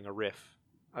Gad doing a riff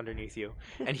underneath you,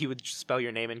 and he would spell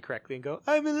your name incorrectly and go,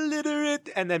 "I'm illiterate,"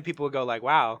 and then people would go like,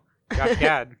 "Wow, Josh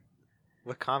Gad."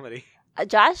 What comedy?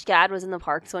 Josh Gad was in the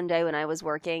parks one day when I was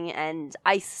working, and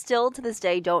I still to this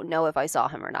day don't know if I saw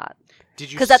him or not.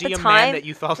 Did you see a man that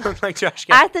you thought looked like Josh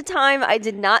Gad? At the time, I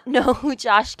did not know who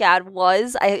Josh Gad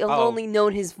was. I only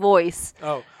known his voice.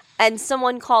 Oh. And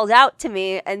someone called out to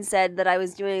me and said that I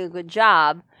was doing a good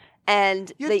job.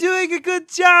 And You're doing a good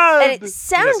job! And it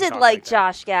sounded like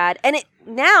Josh Gad. And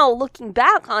now, looking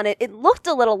back on it, it looked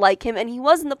a little like him, and he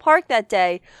was in the park that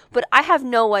day, but I have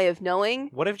no way of knowing.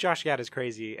 What if Josh Gad is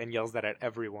crazy and yells that at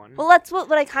everyone? Well, that's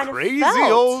what I kind of felt.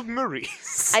 Crazy old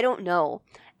Maurice. I don't know.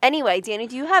 Anyway, Danny,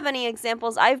 do you have any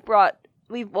examples? I've brought...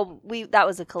 that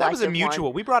was a collective one. That was a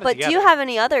mutual. We brought it together. But do you have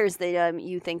any others that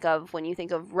you think of when you think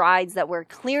of rides that were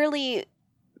clearly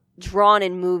drawn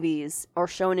in movies or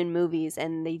shown in movies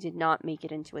and they did not make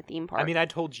it into a theme park? I mean, I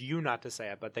told you not to say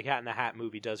it, but the Cat in the Hat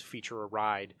movie does feature a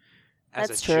ride as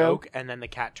That's a true. joke, and then the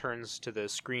cat turns to the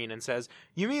screen and says,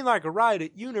 "You mean like a ride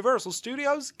at Universal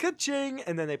Studios? Ka-ching!"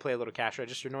 And then they play a little cash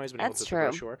register noise when he holds up the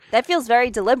brochure. That feels very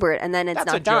deliberate, and then it's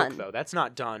That's not done. That's a joke, though. That's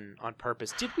not done on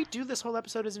purpose. Did we do this whole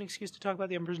episode as an excuse to talk about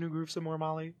The Emperor's New Groove some more,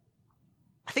 Molly?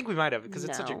 I think we might have, because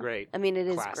it's such a great I mean, it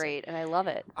is classic. Great, and I love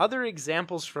it. Other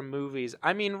examples from movies.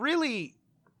 I mean, really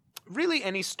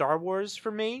any Star Wars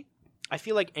for me. I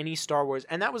feel like any Star Wars,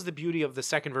 and that was the beauty of the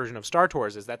second version of Star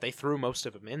Tours, is that they threw most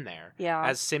of them in there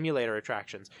as simulator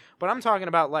attractions. But I'm talking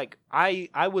about, like,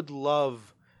 I would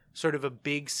love sort of a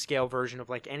big scale version of,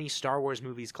 like, any Star Wars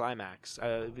movie's climax.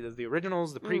 The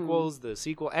originals, the prequels, the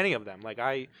sequel, any of them. Like,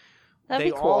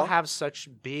 they all have such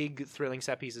big, thrilling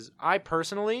set pieces. I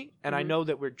personally, and I know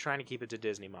that we're trying to keep it to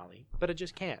Disney, Molly, but it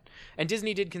just can't. And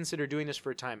Disney did consider doing this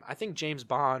for a time. I think James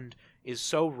Bond is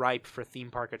so ripe for theme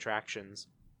park attractions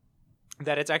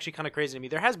that it's actually kind of crazy to me.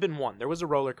 There has been one. There was a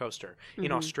roller coaster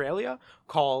in Australia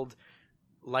called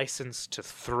License to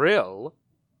Thrill.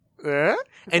 And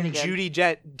Dame Judi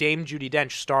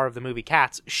Dench, star of the movie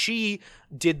Cats, she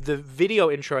did the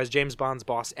video intro as James Bond's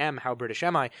boss M, How British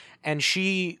Am I? And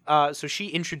she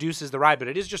introduces the ride, but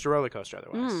it is just a roller coaster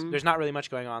otherwise. There's not really much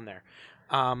going on there.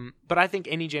 But I think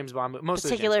any James Bond, most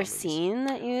particular of the James Bond scene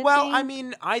that you I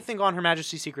mean, I think on Her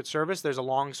Majesty's Secret Service, there's a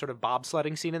long sort of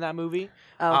bobsledding scene in that movie.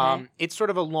 Okay. It's sort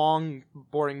of a long,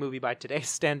 boring movie by today's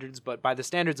standards, but by the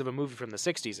standards of a movie from the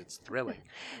 60s, it's thrilling.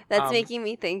 That's making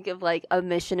me think of like a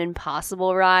Mission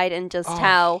Impossible ride and just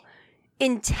how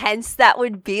intense that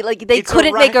would be. Like they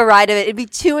couldn't make a ride of it. It'd be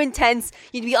too intense.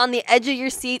 You'd be on the edge of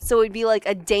your seat, so it'd be like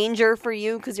a danger for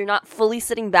you because you're not fully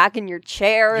sitting back in your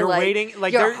chair. You're waiting,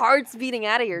 like your heart's beating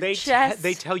out of your chest.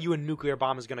 They tell you a nuclear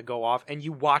bomb is going to go off, and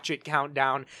you watch it count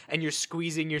down, and you're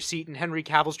squeezing your seat, and Henry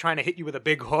Cavill's trying to hit you with a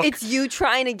big hook. It's you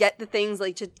trying to get the things,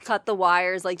 like to cut the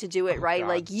wires, like to do it right. God.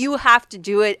 Like you have to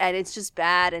do it, and it's just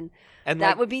bad, and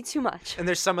that would be too much. And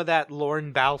there's some of that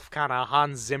Lorne Balfe kind of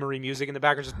Hans Zimmer-y music in the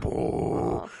background, just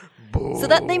boo, boo. So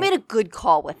that they made a good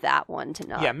call with that one to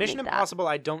not. Yeah, Mission Impossible.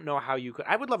 I don't know how you could.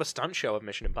 I would love a stunt show of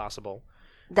Mission Impossible.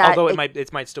 Although it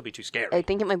might still be too scary. I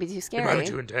think it might be too scary. It might be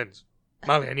too intense.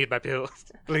 Molly, I need my pills,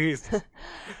 please.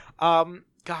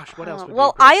 Gosh, what else?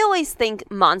 Would I always think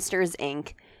Monsters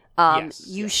Inc.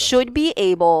 You should be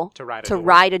able to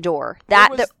ride a door.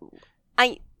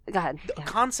 Go ahead. Yeah.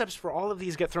 Concepts for all of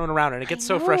these get thrown around, and it gets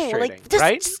so frustrating, right?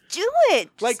 Just do it.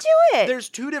 Just do it. There's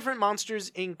two different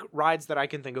Monsters Inc. rides that I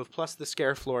can think of, plus the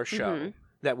Scare Floor show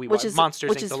that we watched.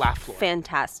 Monsters Inc. The Laugh Floor.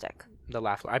 Fantastic. The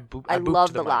Laugh Floor. I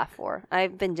love the Laugh Floor.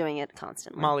 I've been doing it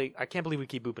constantly. Molly, I can't believe we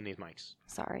keep booping these mics.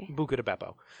 Sorry. Buca di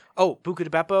Beppo. Oh, Buca di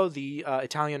Beppo, the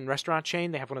Italian restaurant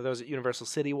chain. They have one of those at Universal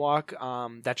City Walk.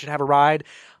 That should have a ride.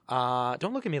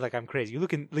 Don't look at me like I'm crazy. You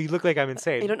look like I'm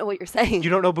insane. I don't know what you're saying.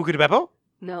 You don't know Buca di Beppo?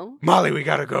 No. Molly, we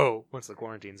gotta go once the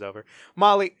quarantine's over.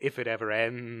 Molly, if it ever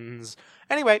ends.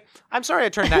 Anyway, I'm sorry I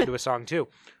turned that into a song too.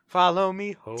 Follow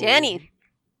me home. Danny.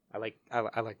 I like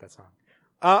that song.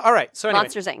 All right, so anyway.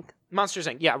 Monsters Inc. Monsters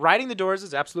Inc. Yeah, riding the doors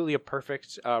is absolutely a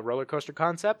perfect roller coaster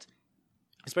concept.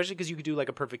 Especially because you could do like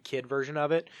a perfect kid version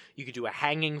of it. You could do a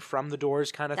hanging from the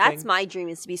doors kind of thing. That's my dream,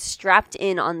 is to be strapped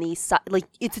in on the side. Like,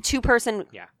 it's a two-person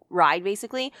ride,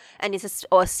 basically. And it's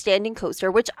a standing coaster,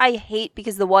 which I hate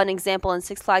because the one example in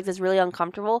Six Flags is really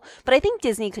uncomfortable. But I think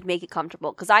Disney could make it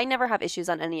comfortable because I never have issues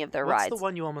on any of their rides. What's the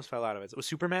one you almost fell out of? It was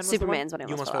Superman? Superman's one I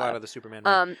almost fell out of the Superman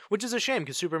ride. Which is a shame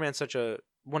because Superman's such a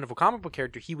wonderful comic book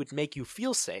character. He would make you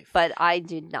feel safe. But I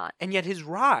did not. And yet his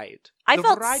ride... I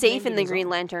felt safe in the Green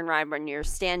Lantern ride when you're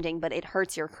standing, but it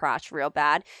hurts your crotch real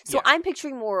bad. So I'm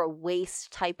picturing more a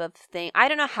waist type of thing. I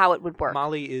don't know how it would work.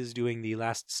 Molly is doing the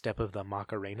last step of the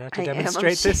Macarena to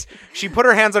demonstrate this. She put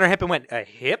her hands on her hip and went, a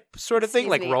hip sort of thing?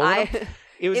 Like rolling them?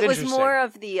 It was interesting. It was more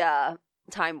of the...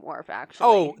 Time warp, actually.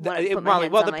 Oh, Molly,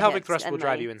 the pelvic thrust will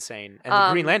drive you insane, and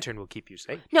the Green Lantern will keep you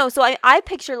safe. No, so I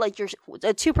picture like you're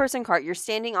a two-person cart. You're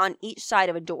standing on each side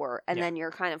of a door, and then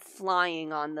you're kind of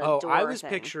flying on the door. Oh, I was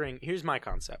picturing. Here's my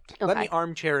concept. Okay. Let me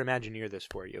armchair Imagineer this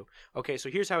for you. Okay, so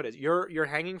here's how it is. You're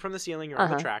hanging from the ceiling. You're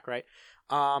on the track, right?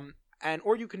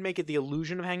 Or you can make it the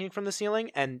illusion of hanging from the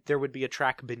ceiling, and there would be a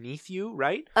track beneath you,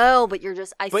 right? Oh, but you're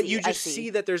just you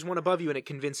see that there's one above you, and it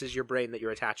convinces your brain that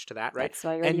you're attached to that, right? That's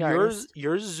why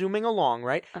you're zooming along,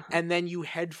 right? And then you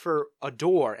head for a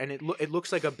door, and it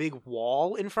looks like a big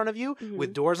wall in front of you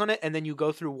with doors on it, and then you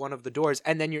go through one of the doors,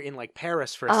 and then you're in like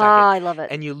Paris for a second. I love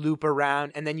it. And you loop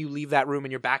around, and then you leave that room,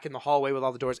 and you're back in the hallway with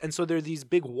all the doors. And so there are these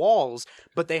big walls,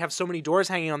 but they have so many doors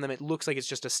hanging on them, it looks like it's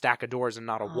just a stack of doors and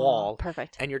not a wall.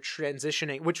 Perfect. And you're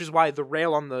transitioning, which is why the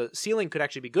rail on the ceiling could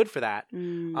actually be good for that.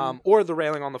 Or the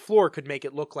railing on the floor could make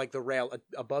it look like the rail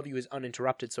above you is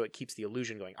uninterrupted, so it keeps the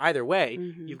illusion going. Either way,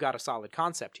 you've got a solid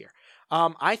concept here.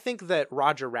 I think that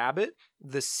Roger Rabbit,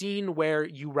 the scene where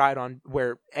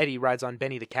where Eddie rides on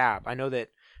Benny the Cab, I know that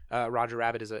Roger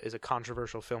Rabbit is a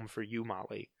controversial film for you,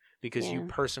 Molly, because you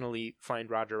personally find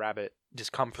Roger Rabbit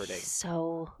discomforting.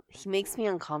 He makes me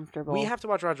uncomfortable. We have to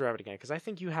watch Roger Rabbit again because I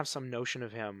think you have some notion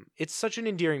of him. It's such an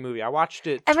endearing movie. I watched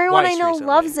it Everyone twice I know recently.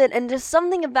 loves it, and just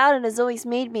something about it has always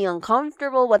made me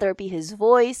uncomfortable, whether it be his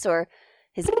voice or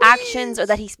his actions, or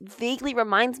that he vaguely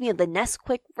reminds me of the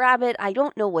Nesquik rabbit. I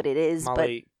don't know what it is,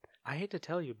 Molly, I hate to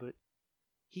tell you, but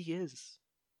he is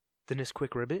the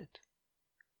Nesquik rabbit.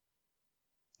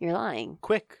 You're lying.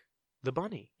 Quick, the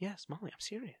bunny. Yes, Molly, I'm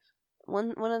serious.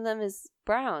 One of them is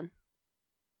brown.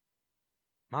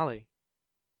 Molly,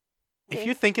 if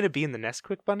you're thinking of being the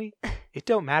Nesquik bunny, it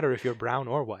don't matter if you're brown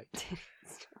or white.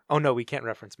 Oh, no, we can't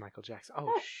reference Michael Jackson.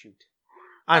 Oh, shoot.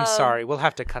 I'm sorry. We'll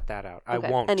have to cut that out. Okay. I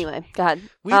won't. Anyway, go ahead.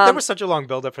 There was such a long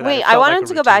build-up for that. Wait, I wanted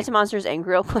to go back to Monsters, Inc.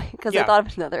 real quick because I thought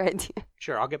of another idea.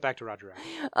 Sure, I'll get back to Roger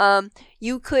Rabbit.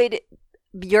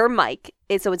 You're Mike.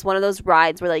 So it's one of those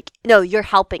rides where you're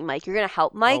helping Mike. You're going to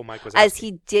help Mike, as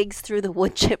he digs through the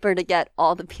wood chipper to get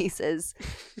all the pieces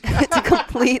to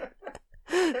complete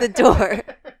the door.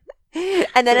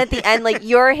 And then at the end,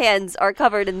 your hands are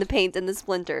covered in the paint and the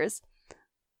splinters.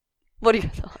 What are your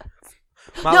thoughts?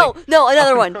 Molly. No,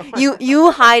 another one. No.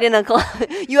 You hide in a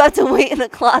closet. You have to wait in a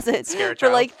closet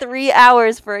for 3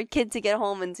 hours for a kid to get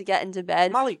home and to get into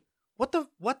bed. Molly, what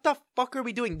the fuck are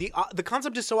we doing? The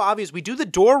concept is so obvious. We do the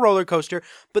door roller coaster,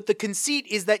 but the conceit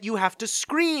is that you have to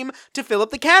scream to fill up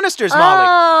the canisters,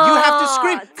 Molly. You have to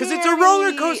scream because it's a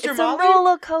roller coaster, Molly. It's a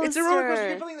roller coaster. It's a roller coaster.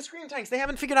 You're filling the scream tanks. They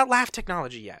haven't figured out laugh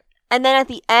technology yet. And then at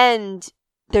the end,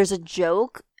 there's a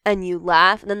joke. And you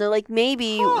laugh, and then they're like,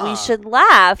 maybe we should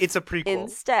laugh. It's a prequel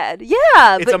instead.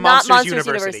 Yeah, it's but not Monsters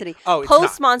University. Oh, it's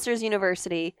Post Monsters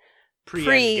University.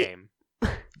 Pre-Endgame.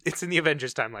 It's in the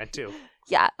Avengers timeline too.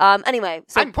 Yeah. Anyway,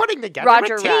 so I'm putting together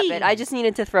Roger a team. Rabbit. I just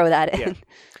needed to throw that in. Yeah.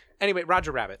 Anyway,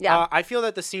 Roger Rabbit. Yeah. I feel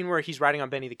that the scene where he's riding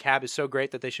on Benny the Cab is so great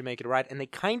that they should make it a ride, and they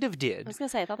kind of did. I was gonna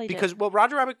say, I thought they did. Because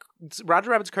Roger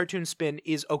Rabbit's cartoon spin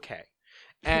is okay.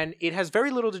 And it has very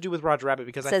little to do with Roger Rabbit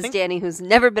because Says Danny, who's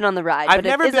never been on the ride. I've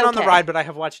never been on the ride, but I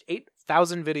have watched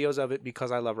 8,000 videos of it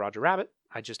because I love Roger Rabbit.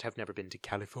 I just have never been to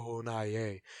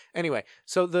California. Anyway,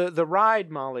 so the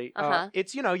ride, Molly,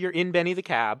 it's, you're in Benny the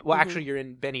Cab. Well, actually, you're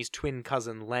in Benny's twin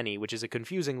cousin, Lenny, which is a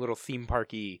confusing little theme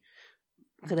parky.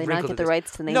 Could they not get the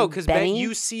rights to the name No, because Benny?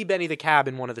 You see Benny the Cab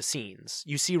in one of the scenes.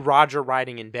 You see Roger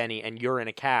riding in Benny, and you're in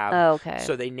a cab. Oh, okay.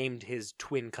 So they named his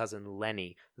twin cousin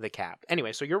Lenny the Cab.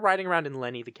 Anyway, so you're riding around in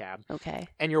Lenny the Cab. Okay.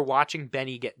 And you're watching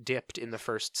Benny get dipped in the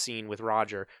first scene with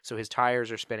Roger, so his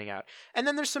tires are spinning out. And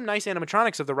then there's some nice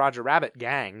animatronics of the Roger Rabbit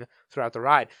gang throughout the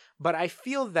ride. But I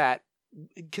feel that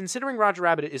considering Roger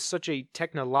Rabbit is such a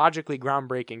technologically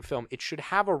groundbreaking film, it should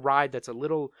have a ride that's a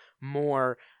little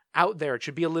more out there. It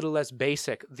should be a little less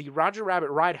basic. The Roger Rabbit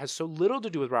ride has so little to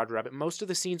do with Roger Rabbit. Most of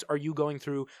the scenes are you going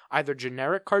through either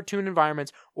generic cartoon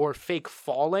environments or fake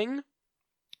falling.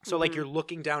 So you're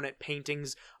looking down at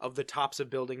paintings of the tops of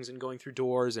buildings and going through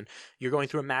doors, and you're going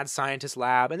through a mad scientist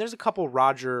lab, and there's a couple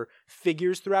Roger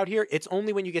figures throughout here. It's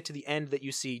only when you get to the end that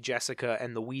you see Jessica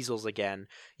and the weasels again.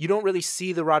 You don't really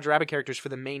see the Roger Rabbit characters for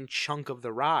the main chunk of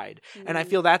the ride. And I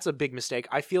feel that's a big mistake.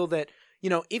 I feel that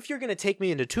if you're going to take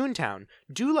me into Toontown,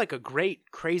 do a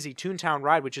great, crazy Toontown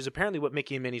ride, which is apparently what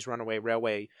Mickey and Minnie's Runaway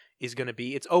Railway is going to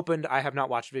be. It's opened. I have not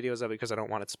watched videos of it because I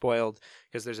don't want it spoiled,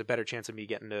 because there's a better chance of me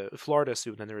getting to Florida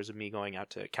soon than there is of me going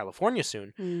out to California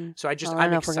soon. So I'm I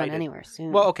don't know excited. if we're going anywhere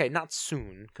soon. Well, okay, not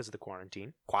soon because of the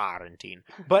quarantine.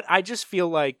 But I just feel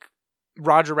like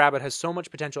Roger Rabbit has so much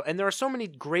potential, and there are so many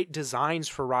great designs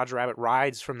for Roger Rabbit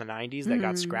rides from the 90s that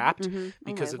got scrapped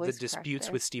because of the disputes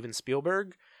with Steven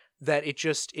Spielberg. That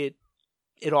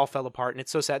it all fell apart, and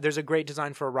it's so sad. There's a great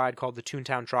design for a ride called the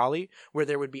Toontown Trolley, where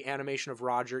there would be animation of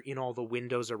Roger in all the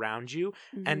windows around you.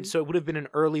 And so it would have been an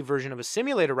early version of a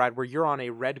simulator ride where you're on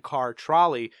a red car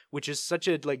trolley, which is such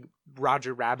a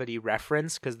Roger Rabbit-y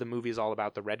reference because the movie is all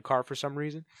about the red car for some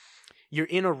reason. You're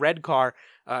in a red car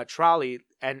trolley,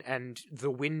 and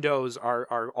the windows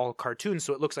are all cartoons,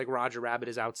 so it looks like Roger Rabbit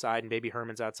is outside and Baby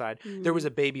Herman's outside. There was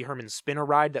a Baby Herman spinner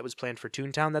ride that was planned for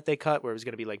Toontown that they cut, where it was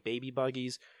going to be baby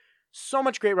buggies. So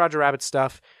much great Roger Rabbit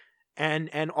stuff, and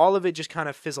all of it just kind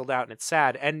of fizzled out, and it's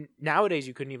sad. And nowadays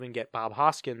you couldn't even get Bob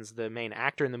Hoskins, the main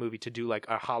actor in the movie, to do a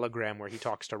hologram where he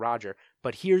talks to Roger.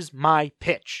 But here's my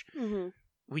pitch.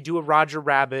 We do a Roger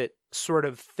Rabbit sort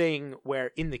of thing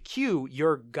where in the queue,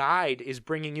 your guide is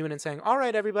bringing you in and saying, all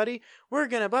right, everybody, we're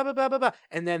going to blah, blah, blah, blah, blah.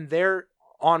 And then they're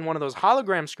on one of those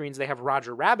hologram screens, they have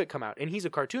Roger Rabbit come out. And he's a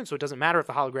cartoon, so it doesn't matter if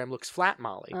the hologram looks flat,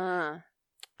 Molly.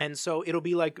 And so it'll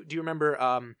be do you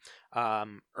remember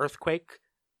Earthquake?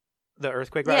 The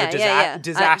earthquake ride? Yeah.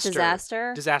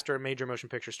 Disaster. Disaster, a major motion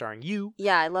picture starring you.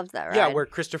 Yeah, I loved that ride. Yeah, where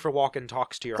Christopher Walken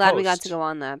talks to your Glad host. we got to go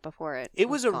on that before it. It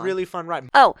was a really fun ride.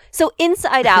 Oh, so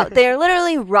Inside Out, they're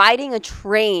literally riding a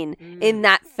train in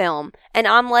that film. And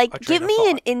I'm like, give me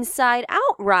an Inside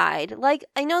Out ride. Like,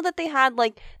 I know that they had,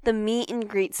 like, the meet and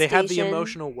greet station. They have the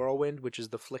Emotional Whirlwind, which is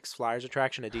the Flix Flyers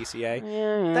attraction at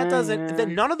DCA. That doesn't...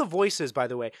 None of the voices, by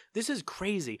the way, this is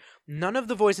crazy. None of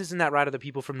the voices in that ride are the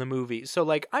people from the movie. So,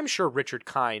 like, I'm sure Richard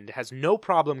Kind has no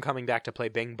problem coming back to play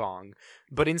Bing Bong.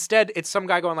 But instead, it's some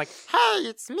guy going like, hey,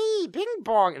 it's me, Bing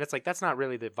Bong. And it's like, that's not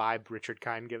really the vibe Richard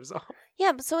Kind gives off.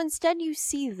 Yeah, but so instead you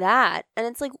see that, and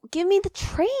it's like, give me the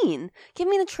train. Give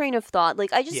me the train of thought.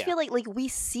 Like, I just feel like we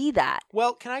see that.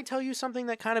 Well, can I tell you something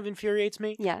that kind of infuriates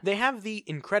me? Yeah. They have the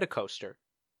Incredicoaster.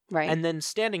 Right. And then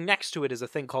standing next to it is a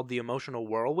thing called the Emotional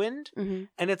Whirlwind. Mm-hmm.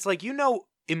 And it's like,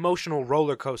 emotional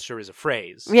roller coaster is a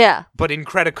phrase. Yeah. But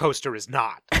Incredicoaster is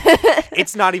not.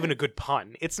 It's not even a good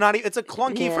pun. It's a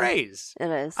clunky phrase. It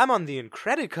is. I'm on the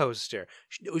Incredicoaster.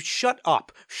 Shut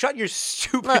up. Shut your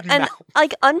stupid mouth. And,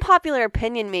 like, unpopular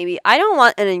opinion maybe, I don't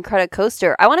want an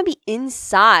Incredicoaster. I want to be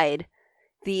inside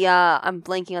the, I'm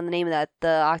blanking on the name of that,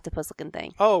 the octopus-looking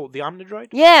thing. Oh, the Omnidroid?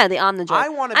 Yeah, the Omnidroid. I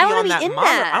want to be on that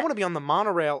monorail. I want to be on the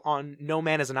monorail on No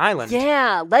Man is an Island.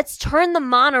 Yeah, let's turn the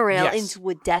monorail into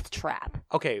a death trap.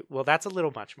 Okay, well, that's a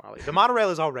little much, Molly. The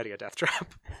monorail is already a death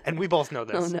trap, and we both know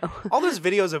this. Oh, no. All those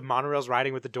videos of monorails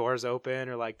riding with the doors open,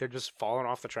 or like they're just falling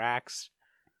off the tracks.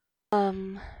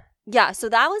 Yeah, so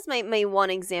that was my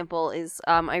one example is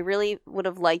I really would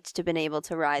have liked to have been able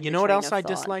to ride. You know what else I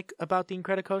dislike about the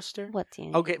Incredicoaster? What,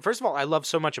 Danny? Okay, first of all, I love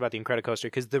so much about the Incredicoaster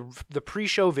because the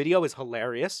pre-show video is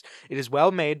hilarious. It is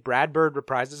well made. Brad Bird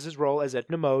reprises his role as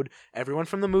Edna Mode. Everyone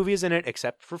from the movie is in it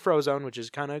except for Frozone, which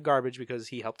is kind of garbage because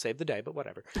he helped save the day, but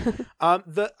whatever.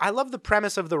 I love the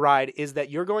premise of the ride is that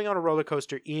you're going on a roller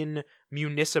coaster in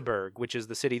Municiberg, which is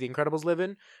the city the Incredibles live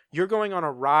in. You're going on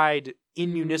a ride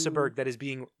in Municiberg that is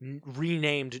being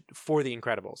renamed for the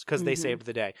Incredibles because they saved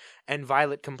the day. And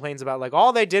Violet complains about like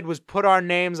all they did was put our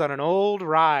names on an old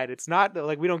ride. It's not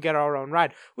like we don't get our own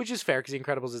ride, which is fair because the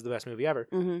Incredibles is the best movie ever.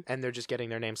 And they're just getting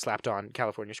their names slapped on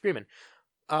California Screamin'.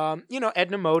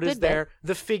 Edna Mode is there.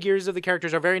 The figures of the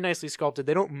characters are very nicely sculpted.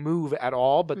 They don't move at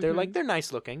all, but they're they're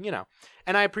nice looking,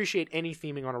 And I appreciate any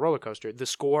theming on a roller coaster. The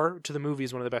score to the movie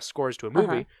is one of the best scores to a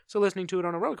movie, so listening to it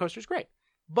on a roller coaster is great.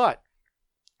 But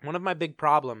one of my big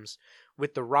problems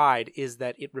with the ride is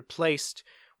that it replaced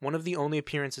one of the only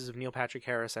appearances of Neil Patrick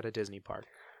Harris at a Disney park.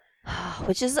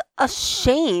 Which is a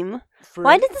shame.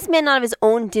 Why did this man not have his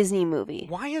own Disney movie?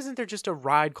 Why isn't there just a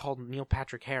ride called Neil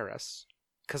Patrick Harris?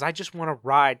 Because I just want to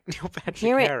ride Neil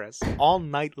Patrick Harris all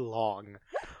night long.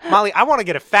 Molly, I want to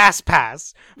get a fast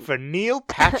pass for Neil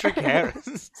Patrick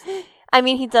Harris. I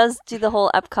mean, he does do the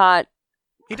whole Epcot.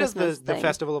 He does the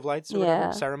Festival of Lights or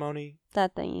whatever, ceremony.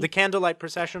 That thing. The Candlelight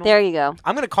Processional. There you go.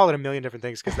 I'm going to call it a million different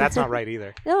things because that's not right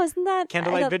either. No, isn't that?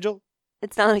 Candlelight Vigil?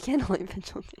 It's not a Candlelight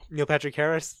Vigil. Neil Patrick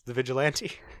Harris, the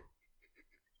vigilante.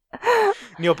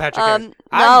 Neil Patrick Harris. No,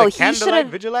 I'm the Candlelight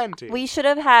Vigilante. We should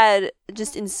have had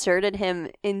just inserted him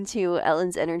into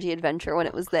Ellen's Energy Adventure when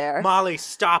it was there. Molly,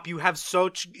 stop. You have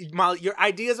Molly, your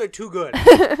ideas are too good.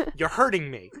 You're hurting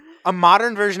me. A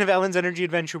modern version of Ellen's Energy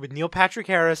Adventure with Neil Patrick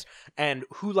Harris and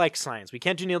who likes science? We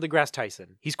can't do Neil deGrasse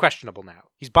Tyson. He's questionable now.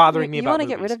 He's bothering me about movies. You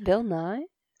want to get rid of Bill Nye?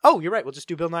 Oh, you're right. We'll just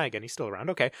do Bill Nye again. He's still around.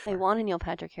 Okay. I want a Neil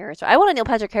Patrick Harris. I want a Neil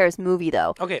Patrick Harris movie,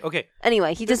 though. Okay.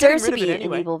 Anyway, he deserves to be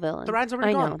an evil villain. The ride's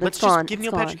already gone. Let's just give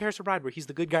Neil Patrick Harris a ride where he's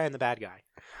the good guy and the bad guy.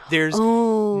 There's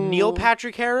Neil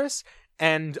Patrick Harris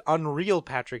and Unreal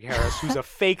Patrick Harris, who's a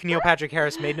fake Neil Patrick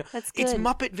Harris made. That's good. It's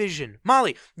Muppet Vision.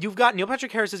 Molly, you've got Neil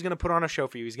Patrick Harris is going to put on a show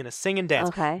for you. He's going to sing and dance.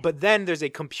 Okay. But then there's a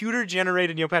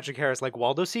computer-generated Neil Patrick Harris, like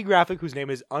Waldo C. Graphic, whose name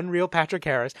is Unreal Patrick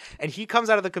Harris, and he comes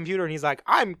out of the computer and he's like,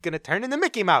 I'm going to turn into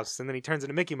Mickey Mouse. And then he turns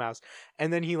into Mickey Mouse.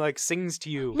 And then he, like, sings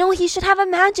to you. No, he should have a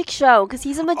magic show, because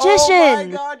he's a magician. Oh,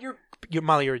 my God,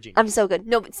 Molly, you're a genius. I'm so good.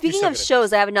 No, but speaking of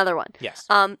shows, I have another one. Yes.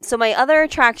 So my other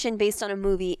attraction based on a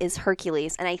movie is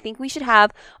Hercules, and I think we should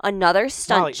have another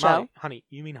stunt show. Molly, honey,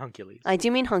 you mean Huncules. I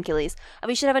do mean Huncules. And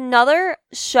we should have another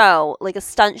show, like a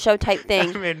stunt show type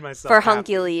thing for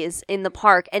Huncules in the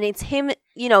park, and it's him,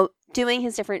 doing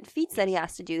his different feats that he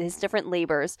has to do, his different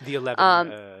labors. The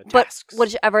 11 tasks. But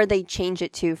whichever they change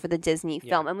it to for the Disney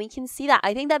film. And we can see that.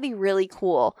 I think that'd be really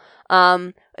cool.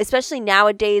 Especially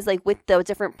nowadays, like with the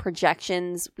different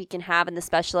projections we can have and the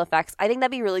special effects. I think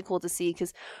that'd be really cool to see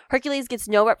because Hercules gets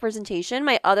no representation.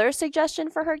 My other suggestion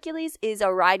for Hercules is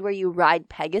a ride where you ride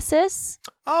Pegasus.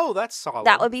 Oh, that's solid.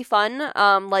 That would be fun.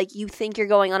 Like you think you're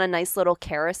going on a nice little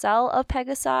carousel of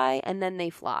Pegasi and then they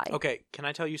fly. Okay, can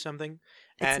I tell you something?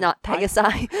 It's not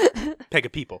Pegasi.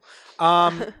 Pega people.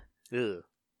 Ugh.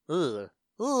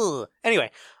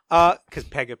 Anyway, because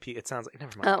it sounds like,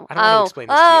 never mind. I don't want to explain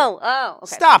this to you.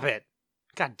 Okay. Stop it.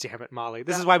 God damn it, Molly.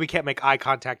 This is why we can't make eye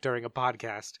contact during a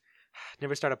podcast.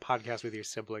 Never start a podcast with your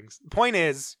siblings. The point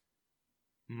is,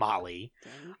 Molly,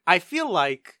 I feel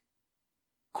like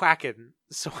quacking,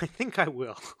 so I think I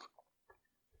will.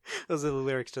 Those are the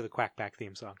lyrics to the Quackback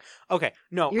theme song. Okay,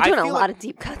 no, you're doing a lot of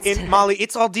deep cuts today. Molly,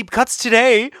 it's all deep cuts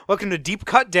today. Welcome to Deep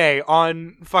Cut Day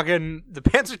on fucking The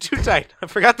Pants Are Too Tight. I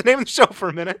forgot the name of the show for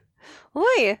a minute.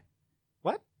 Oi.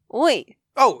 What? Oi.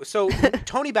 Oh, so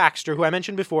Tony Baxter, who I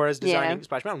mentioned before as designing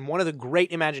Splash Mountain, one of the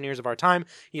great Imagineers of our time.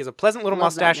 He has a pleasant little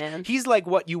mustache. He's like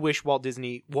what you wish Walt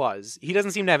Disney was. He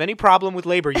doesn't seem to have any problem with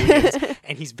labor unions,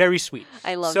 and he's very sweet.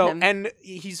 I love him. And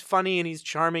he's funny, and he's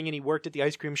charming, and he worked at the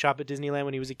ice cream shop at Disneyland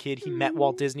when he was a kid. He met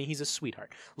Walt Disney. He's a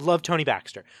sweetheart. Love Tony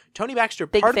Baxter. Tony Baxter,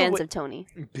 big fans of Tony.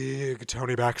 Big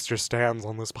Tony Baxter stands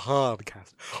on this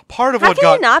podcast. Part of How what can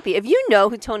got... you not be? If you know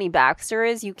who Tony Baxter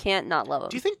is, you can't not love him.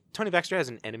 Do you think Tony Baxter has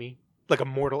an enemy? Like a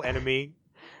mortal enemy?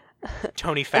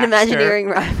 Tony Baxter. An Imagineering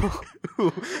rival.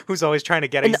 Who's always trying to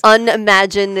get an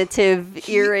unimaginative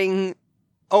earring.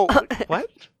 Oh, what?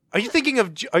 Are you thinking?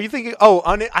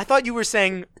 I thought you were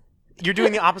saying you're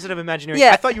doing the opposite of Imagineering.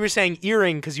 Yeah. I thought you were saying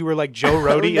earring because you were like Joe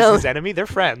Rohde is his enemy. They're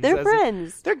friends. They're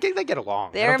friends. They get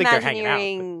along. They're I don't think they're hanging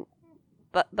Imagineering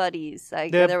buddies.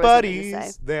 They're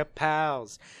buddies. They're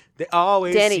pals. They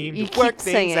always seem to work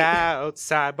things out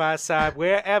side by side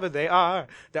wherever they are.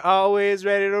 They're always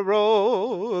ready to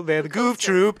roll. They're the Goof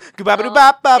Troop.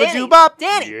 Goobabadoo-bop-bop-a-doo-bop.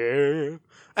 Danny. Yeah.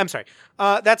 I'm sorry.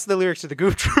 That's the lyrics to the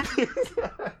Goof Troop.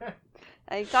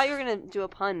 I thought you were going to do a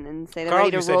pun and say they're Carl,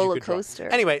 ready to roll a coaster.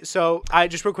 Anyway, so I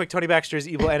just real quick, Tony Baxter's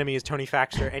evil enemy is Tony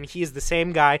Faxter, and he is the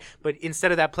same guy, but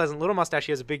instead of that pleasant little mustache,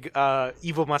 he has a big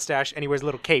evil mustache, and he wears a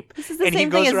little cape. This is the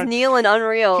same thing as Neil and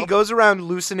Unreal. He goes around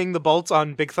loosening the bolts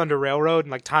on Big Thunder Railroad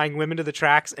and like tying women to the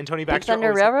tracks, and Tony Baxter... Big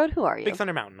Thunder Railroad? Who are you? Big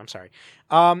Thunder Mountain, I'm sorry.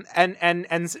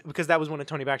 And because that was one of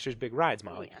Tony Baxter's big rides,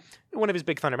 Molly. One of his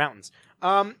Big Thunder Mountains.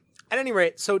 At any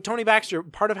rate, so Tony Baxter,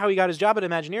 part of how he got his job at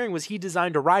Imagineering was he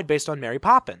designed a ride based on Mary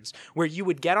Poppins, where you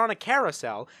would get on a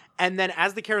carousel, and then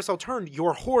as the carousel turned,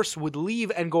 your horse would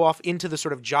leave and go off into the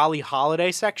sort of jolly holiday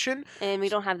section. And we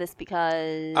don't have this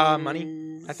because...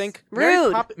 money, I think.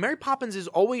 Rude. Mary Poppins is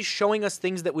always showing us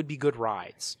things that would be good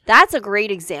rides. That's a great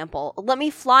example. Let me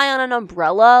fly on an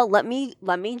umbrella. Let me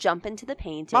jump into the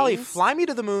paintings. Molly, fly me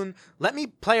to the moon. Let me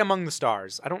play among the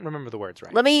stars. I don't remember the words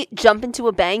right. Let me jump into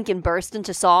a bank and burst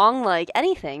into song. Like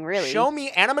anything, really. Show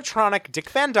me animatronic Dick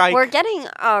Van Dyke. We're getting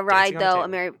a ride, though.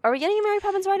 Are we getting a Mary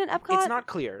Poppins ride at Epcot? It's not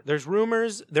clear. There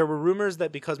were rumors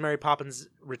that because Mary Poppins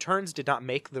Returns did not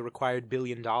make the required $1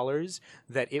 billion,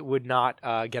 that it would not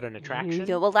get an attraction.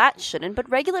 Yeah, well, that shouldn't, but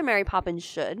regular Mary Poppins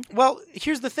should. Well,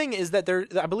 here's the thing: is that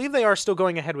I believe they are still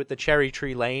going ahead with the Cherry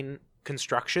Tree Lane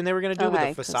construction they were going to do with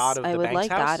the facade of the Banks House. I would like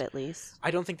that at least. I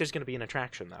don't think there's going to be an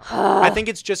attraction though. I think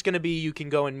it's just going to be you can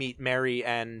go and meet Mary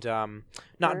and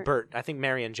not Bert. I think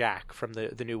Mary and Jack from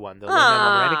the new one, the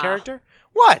Lin-Manuel Miranda character.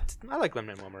 What? I like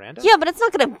Lin-Manuel Miranda. Yeah, but it's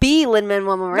not going to be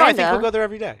Lin-Manuel Miranda. No, I think we'll go there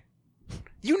every day.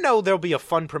 You know there'll be a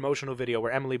fun promotional video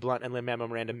where Emily Blunt and Lin-Manuel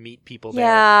Miranda meet people there.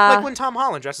 Like when Tom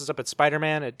Holland dresses up as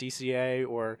Spider-Man at DCA,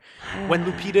 or when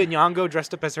Lupita Nyong'o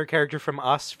dressed up as her character from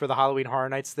Us for the Halloween Horror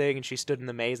Nights thing, and she stood in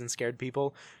the maze and scared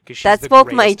people. That's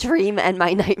both my dream and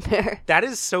my nightmare. That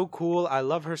is so cool. I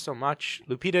love her so much.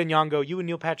 Lupita Nyong'o, you and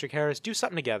Neil Patrick Harris, do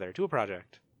something together. Do a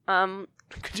project.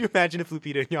 Could you imagine if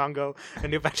Lupita Nyong'o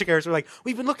and Neil Patrick Harris were like,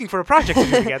 we've been looking for a project to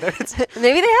do together?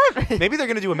 Maybe they have. Maybe they're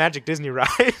going to do a Magic Disney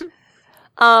ride.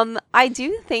 I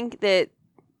do think that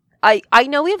I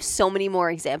know we have so many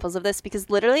more examples of this because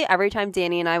literally every time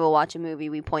Danny and I will watch a movie,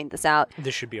 we point this out.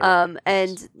 This should be a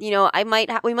and you know,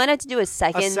 we might have to do a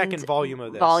second volume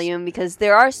of this because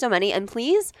there are so many. And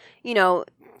please, you know,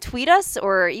 tweet us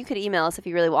or you could email us if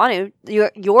you really want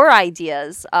to your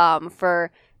ideas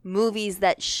for movies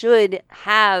that should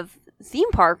have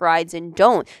theme park rides and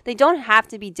don't. They don't have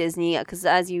to be Disney because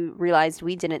as you realized,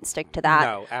 we didn't stick to that.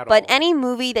 No, at all. But any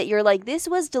movie that you're like, this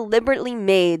was deliberately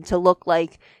made to look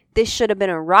like this should have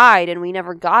been a ride and we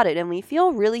never got it and we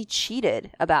feel really cheated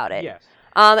about it. Yes.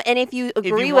 And if you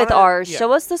agree with ours,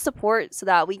 show us the support so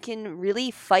that we can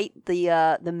really fight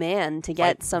the man to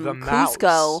get some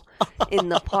Cusco in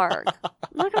the park. I'm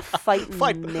not gonna fight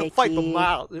Mickey. Fight the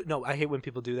mouse. No, I hate when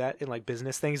people do that in like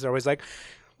business things. They're always like,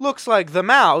 looks like the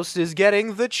mouse is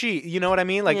getting the cheese. You know what I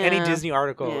mean? Like any Yeah. Disney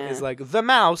article Yeah. is like, the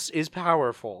mouse is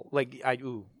powerful. Like,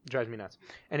 drives me nuts.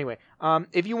 Anyway,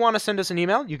 if you want to send us an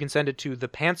email, you can send it to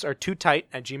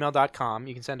thepantsaretootight@gmail.com.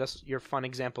 You can send us your fun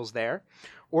examples there.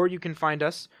 Or you can find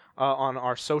us on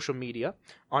our social media.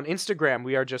 On Instagram,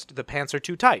 we are just The Pants Are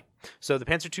Too Tight. So The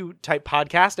Pants Are Too Tight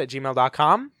podcast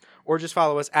 @gmail.com. Or just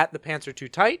follow us at The Pants Are Too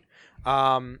Tight.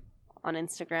 On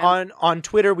Instagram. On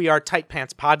Twitter, we are Tight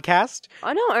Pants Podcast.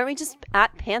 Oh no, aren't we just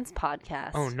at Pants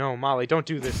Podcast? Oh no, Molly, don't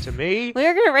do this to me. We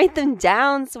are going to write them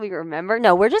down so we remember.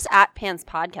 No, we're just at Pants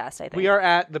Podcast, I think. We are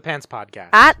at The Pants Podcast.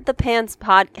 At the Pants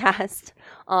Podcast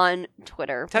on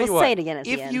Twitter. Tell you we'll what, say it again at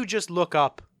the if end. you just look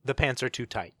up The Pants Are Too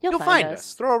Tight, You'll find find us.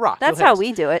 us. Throw a rock. That's You'll hit how us.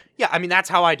 we do it. Yeah, I mean, that's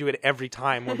how I do it every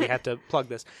time when we have to plug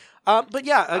this. But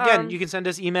yeah, again, you can send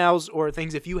us emails or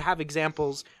things. If you have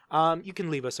examples, you can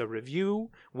leave us a review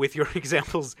with your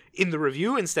examples in the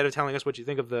review instead of telling us what you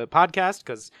think of the podcast,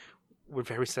 because we're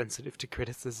very sensitive to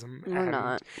criticism. We're and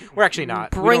not. We're actually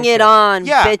not. We Bring don't it care. on,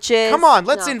 Yeah, bitches. come on.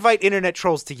 Let's No. invite internet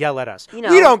trolls to yell at us. You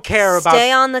know, we don't care about...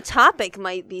 Stay on the topic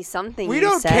might be something We you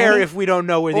don't say. care if we don't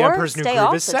know where the or Emperor's New stay Groove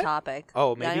off is the set. topic.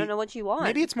 Oh, I maybe don't know what you want.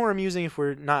 Maybe it's more amusing if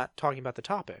we're not talking about the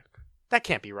topic. That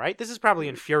can't be right. This is probably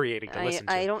infuriating to listen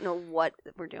to. I don't know what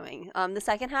we're doing. The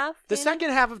second half? The David? second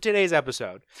half of today's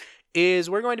episode is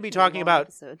we're going to be talking Long about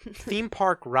episode. theme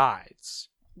park rides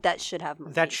that should have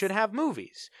movies. that should have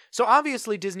movies. So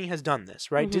obviously Disney has done this,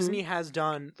 right? Mhm. Disney has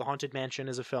done The Haunted Mansion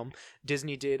as a film.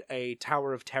 Disney did a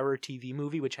Tower of Terror TV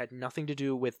movie, which had nothing to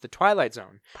do with the Twilight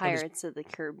Zone. It was- Pirates of the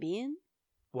Caribbean?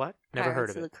 What? Never heard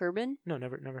Pirates of it. the Caribbean? No,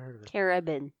 never heard of it.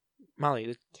 Caribbean.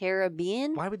 Molly,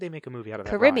 Caribbean? why would they make a movie out of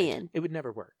that Caribbean. ride? It would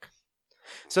never work.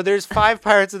 So there's 5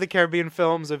 Pirates of the Caribbean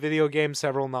films, a video game,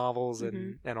 several novels,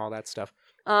 and all that stuff.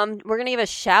 We're gonna give a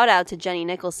shout out to Jenny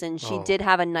Nicholson. She Oh. did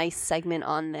have a nice segment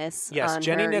on this. Yes, on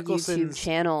Jenny her Nicholson's YouTube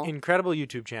channel. Incredible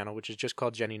YouTube channel, which is just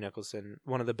called Jenny Nicholson,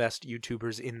 one of the best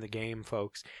YouTubers in the game,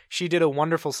 folks. She did a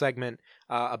wonderful segment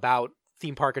about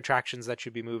theme park attractions that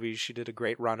should be movies. She did a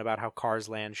great run about how Cars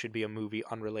Land should be a movie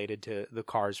unrelated to the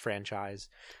Cars franchise.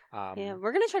 Yeah,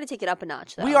 we're gonna try to take it up a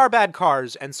notch, though. We are bad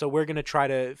cars, and so we're going to try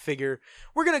to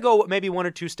we're going to go maybe 1 or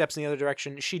 2 steps in the other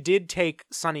direction. She did take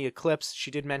Sunny Eclipse.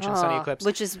 She did mention Sunny Eclipse.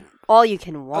 which is all you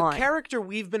can want. A character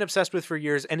we've been obsessed with for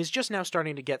years and is just now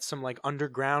starting to get some like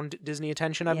underground Disney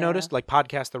attention, I've Yeah. noticed. Like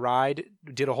Podcast The Ride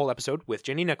did a whole episode with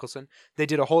Jenny Nicholson. They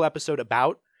did a whole episode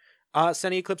about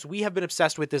Sunny Eclipse. We have been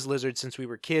obsessed with this lizard since we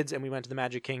were kids and we went to the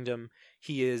Magic Kingdom.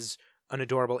 He is an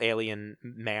adorable alien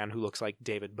man who looks like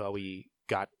David Bowie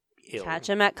got ill. Catch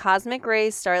him at Cosmic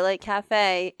Rays Starlight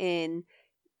Cafe in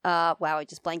wow, I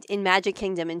just blanked. In Magic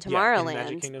Kingdom in Tomorrowland.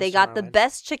 Magic Kingdom's They got the Tomorrowland.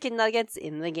 best chicken nuggets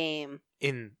in the game.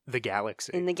 In the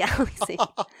galaxy. In the galaxy.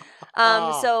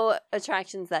 So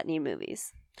attractions that need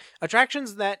movies.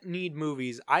 Attractions that need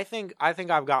movies. I think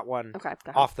I've got one Okay, go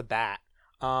ahead. off the bat.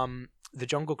 The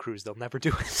Jungle Cruise. They'll never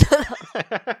do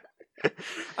it.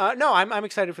 No, I'm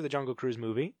excited for the Jungle Cruise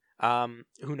movie.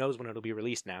 Who knows when it'll be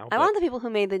released now? I but- want the people who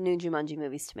made the new Jumanji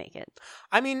movies to make it.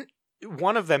 I mean,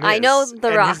 one of them. I is, know The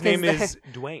and Rock His name is is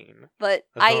Dwayne. But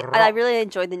The I Rock. really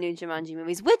enjoyed the new Jumanji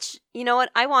movies, which, you know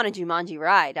what? I want a Jumanji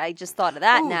ride. I just thought of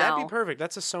that Ooh, now. that'd be perfect.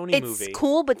 That's a Sony It's movie.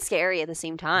 cool but scary at the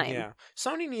same time. Yeah,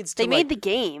 Sony needs to. They made the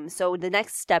game, so the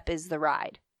next step is the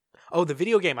ride. Oh, the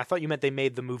video game. I thought you meant they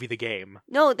made the movie The Game.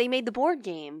 No, they made the board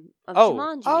game of Oh,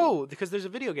 Jumanji. because there's a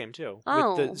video game too.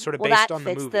 Oh, with the, sort of well, based that on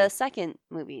the fits movie. the second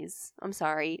movies. I'm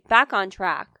sorry. Back on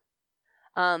track.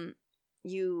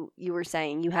 You were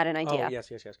saying you had an idea. Oh,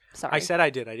 yes. Sorry. I said I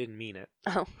did. I didn't mean it.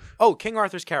 Oh. Oh, King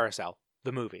Arthur's Carousel,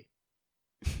 the movie.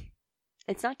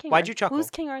 It's not King Why'd Arthur. you chuckle?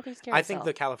 Who's King Arthur's Carousel? I think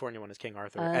the California one is King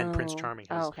Arthur and Prince Charming.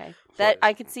 Oh, Has okay. That Flores.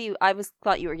 I could see. I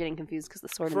thought you were getting confused because the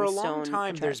Sword For and a the Stone. long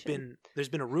time, attraction. there's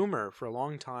been a rumor for a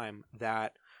long time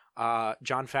that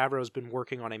Jon Favreau's been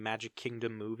working on a Magic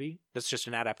Kingdom movie. That's just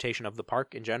an adaptation of the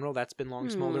park in general. That's been long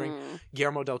smoldering.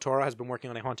 Guillermo del Toro has been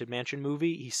working on a Haunted Mansion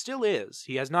movie. He still is.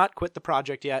 He has not quit the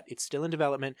project yet. It's still in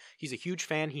development. He's a huge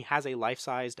fan. He has a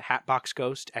life-sized Hatbox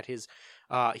Ghost at his.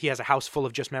 He has a house full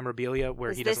of just memorabilia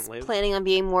where Is he this doesn't live. planning on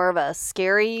being more of a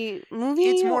scary movie?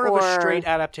 It's more or... of a straight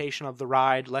adaptation of the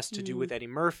ride, less to do Mm. with Eddie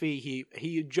Murphy.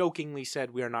 He jokingly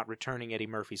said we are not returning Eddie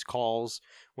Murphy's calls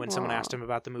when someone Aw. asked him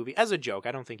about the movie. As a joke,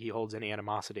 I don't think he holds any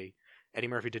animosity. Eddie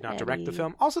Murphy did not direct the Eddie.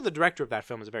 film. Also, the director of that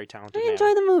film is a very talented I man.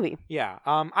 enjoy the movie. Yeah,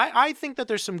 I think that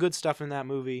there's some good stuff in that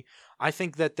movie. I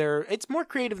think that it's more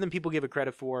creative than people give it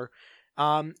credit for.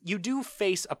 You do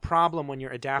face a problem when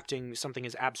you're adapting something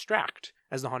as abstract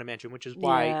as the Haunted Mansion, which is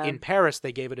why Yeah. in Paris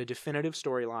they gave it a definitive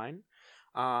storyline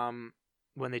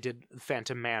when they did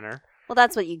Phantom Manor. Well,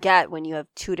 that's what you get when you have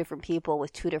two different people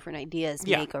with two different ideas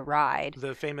Yeah. make a ride.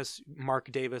 The famous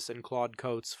Mark Davis and Claude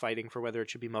Coates fighting for whether it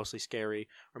should be mostly scary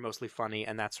or mostly funny,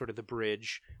 and that's sort of the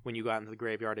bridge. When you go out into the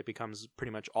graveyard, it becomes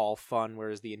pretty much all fun,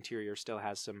 whereas the interior still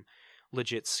has some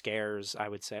legit scares, I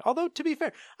would say. Although, to be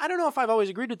fair, I don't know if I've always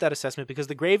agreed with that assessment, because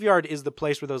the graveyard is the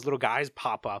place where those little guys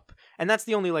pop up, and that's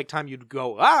the only time you'd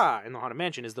go, in the Haunted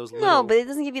Mansion, is those little... No, but it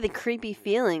doesn't give you the creepy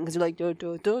feeling, because you're like,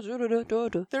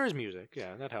 There is music,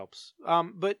 yeah, that helps.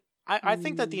 But I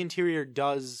think that the interior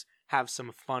does have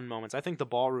some fun moments. I think the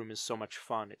ballroom is so much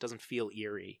fun. It doesn't feel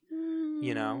eerie,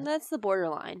 you know? That's the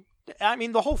borderline. I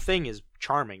mean, the whole thing is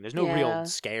charming. There's no Yeah. real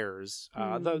scares.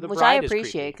 The Which ride I is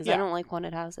appreciate, because creepy. I don't like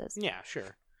haunted houses. Yeah,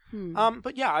 sure. Hmm.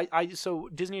 But yeah, so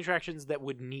Disney attractions that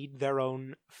would need their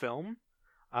own film.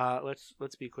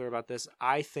 Let's be clear about this.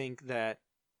 I think that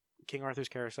King Arthur's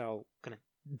Carousel $1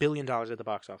 billion at the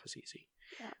box office easy.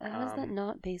 How is that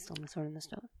not based on The Sword in the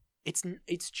Stone?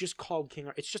 It's just called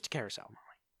It's just a carousel, Molly.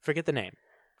 Forget the name.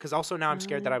 Because also now I'm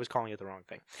scared that I was calling it the wrong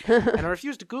thing. And I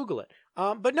refuse to Google it.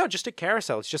 But no, just a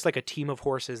carousel. It's just like a team of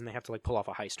horses and they have to pull off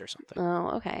a heist or something.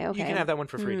 Oh, okay. You can have that one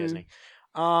for free, Disney.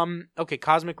 Okay,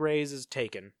 Cosmic Rays is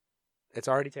taken. It's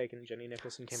already taken. Jenny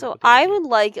Nicholson came up So with the I idea. would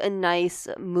like a nice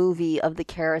movie of the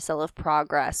Carousel of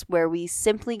Progress where we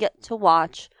simply get to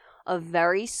watch a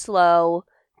very slow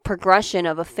progression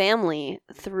of a family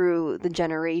through the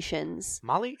generations.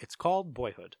 Molly, it's called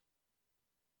Boyhood.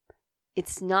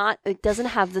 It's not. It doesn't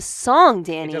have the song,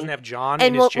 Danny. It doesn't have John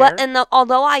and in his chair.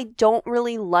 although I don't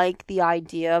really like the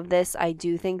idea of this, I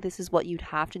do think this is what you'd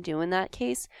have to do in that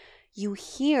case. You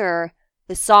hear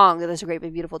the song "There's a Great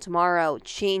Big Beautiful Tomorrow"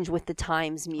 change with the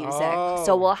times music, so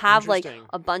Oh, we'll have interesting.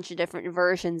 a bunch of different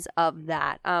versions of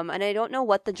that. And I don't know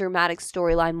what the dramatic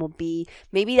storyline will be.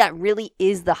 Maybe that really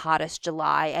is the hottest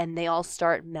July, and they all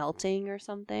start melting or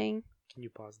something. Can you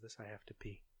pause this? I have to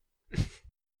pee.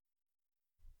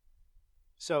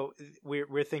 So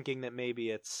we're thinking that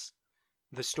maybe it's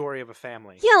the story of a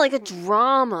family. Yeah, like a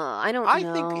drama. I don't know.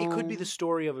 I think it could be the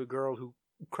story of a girl who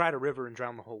cried a river and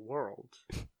drowned the whole world.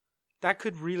 That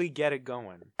could really get it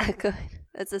going. Good.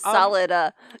 That's a solid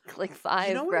Click 5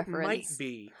 You know what reference. it might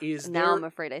be is Now I'm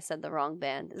afraid I said the wrong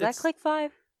band. Is that Click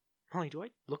 5? Molly, do I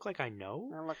look like I know?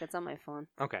 Oh, look, it's on my phone.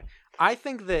 Okay. I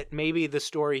think that maybe the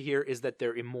story here is that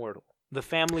they're immortal. The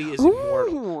family is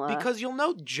immortal. Ooh. Because you'll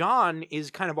note John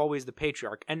is kind of always the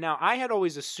patriarch. And now I had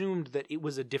always assumed that it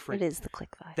was a different... It is the Click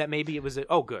 5. That maybe it was a...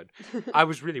 Oh, good. I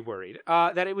was really worried.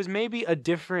 That it was maybe a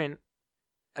different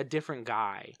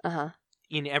guy Uh-huh.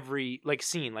 in every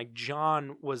scene. Like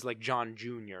John was like John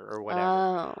Jr. or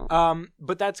whatever. Oh.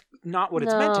 But that's not what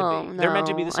it's meant to be. They're meant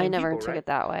to be the same I never people, took right? it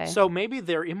that way. So maybe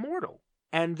they're immortal.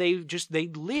 And they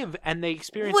live and they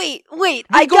experience... Wait,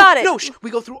 I got it! No, we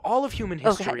go through all of human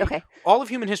history. Okay. All of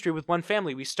human history with one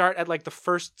family. We start at the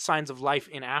first signs of life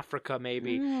in Africa,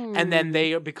 maybe. And then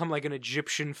they become like an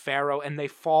Egyptian pharaoh and they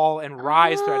fall and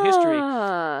rise throughout history.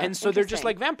 And so they're just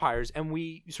like vampires. And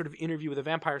we sort of interview with a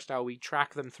vampire style. We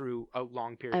track them through a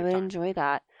long period I of would time. enjoy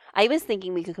that. I was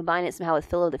thinking we could combine it somehow with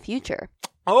Phil of the Future.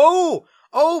 Oh,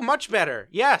 much better.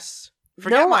 Yes.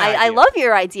 Forget my I idea. love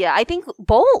your idea. I think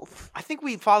both. I think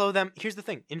we follow them. Here's the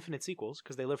thing. Infinite sequels,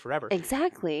 because they live forever.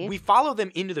 Exactly. We follow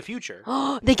them into the future.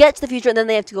 They get to the future and then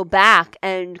they have to go back.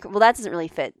 And, well, that doesn't really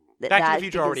fit. Back to the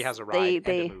Future already has a ride and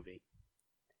a movie.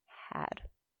 Had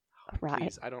a ride.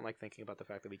 Please, I don't like thinking about the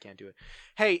fact that we can't do it.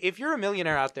 Hey, if you're a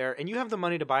millionaire out there and you have the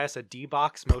money to buy us a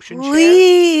D-Box motion chair,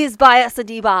 Please buy us a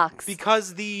D-Box.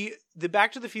 because the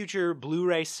Back to the Future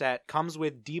Blu-ray set comes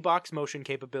with D-Box motion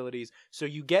capabilities, so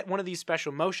you get one of these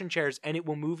special motion chairs and it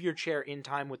will move your chair in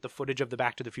time with the footage of the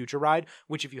Back to the Future ride,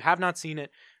 which if you have not seen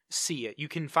it, see it. You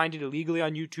can find it illegally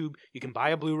on YouTube. You can buy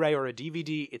a Blu-ray or a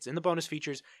DVD. It's in the bonus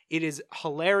features. It is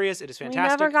hilarious. It is fantastic.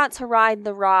 We never got to ride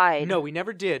the ride. No, we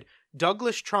never did.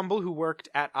 Douglas Trumbull, who worked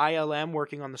at ILM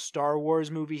working on the Star Wars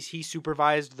movies, he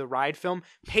supervised the ride film.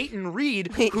 Peyton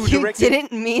Reed, Wait, who you directed...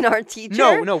 didn't mean our teacher?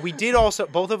 No, we did also...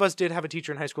 Both of us did have a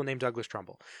teacher in high school named Douglas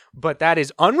Trumbull. But that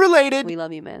is unrelated. We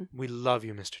love you, man. We love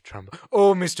you, Mr. Trumbull.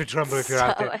 Oh, Mr. Trumbull, if you're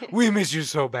out there. Stop. We miss you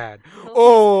so bad.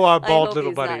 Oh, our I bald hope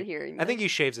little he's buddy. not hearing I think this. he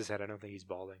shaves his head. I don't think he's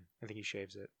balding. I think he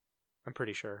shaves it. I'm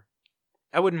pretty sure.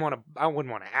 I wouldn't want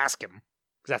to ask him,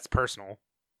 because that's personal.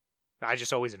 I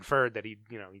just always inferred that he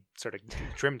sort of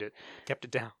trimmed it, kept it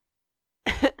down.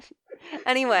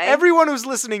 Anyway. Everyone who's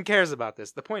listening cares about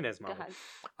this. The point is, Go Mom,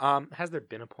 ahead. has there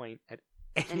been a point at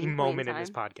any point in moment in this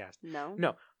time? podcast? No.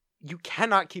 No. You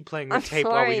cannot keep playing with I'm tape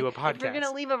sorry. while we do a podcast. If you're going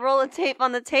to leave a roll of tape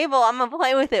on the table, I'm going to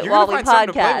play with it You're while gonna we find something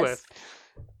to play podcast. with.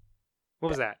 What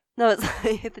was that? No, it's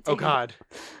hit the table. Oh, God.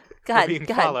 Go ahead. being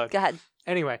Go ahead. followed. Go ahead.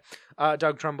 Anyway,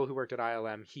 Doug Trumbull, who worked at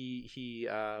ILM, he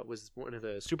was one of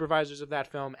the supervisors of that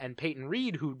film, and Peyton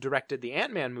Reed, who directed the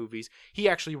Ant-Man movies, he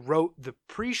actually wrote the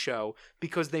pre-show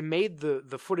because they made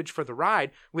the footage for the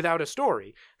ride without a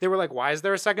story. They were like, why is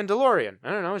there a second DeLorean?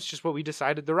 I don't know, it's just what we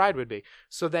decided the ride would be.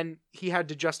 So then he had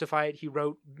to justify it. He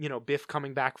wrote, Biff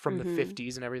coming back from the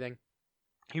 50s and everything.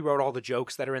 He wrote all the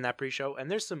jokes that are in that pre-show,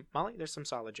 and there's some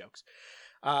solid jokes.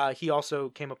 He also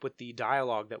came up with the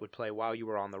dialogue that would play while you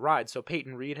were on the ride. So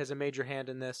Peyton Reed has a major hand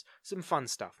in this. Some fun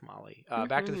stuff, Molly.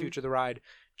 Back to the Future, the ride.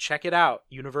 Check it out.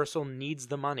 Universal needs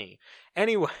the money.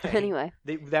 Anyway.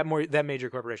 That major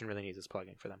corporation really needs its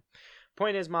plugging for them.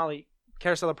 Point is, Molly,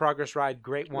 Carousel of Progress ride,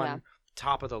 great one,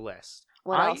 top of the list.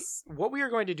 What else? What we are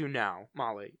going to do now,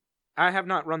 Molly, I have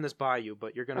not run this by you,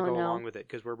 but you're going to go along with it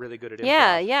because we're really good at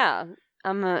improv. Yeah.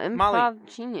 I'm an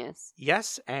improv genius.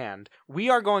 Yes, and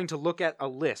we are going to look at a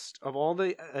list of all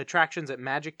the attractions at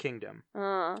Magic Kingdom.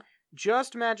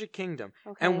 Just Magic Kingdom.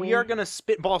 Okay. And we are going to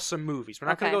spitball some movies. We're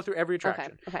not going to go through every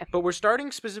attraction. Okay. But we're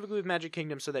starting specifically with Magic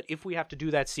Kingdom so that if we have to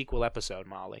do that sequel episode,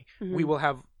 Molly, we will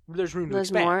have... There's room to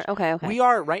expand. More? Okay. We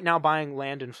are right now buying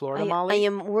land in Florida, Molly. I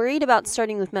am worried about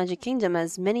starting with Magic Kingdom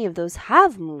as many of those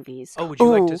have movies. Oh, would you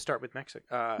like to start with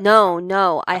Mexico?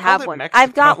 No. I have one. Mexico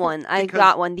I've got one. I've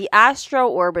got one. The Astro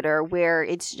Orbiter, where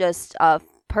it's just a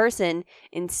person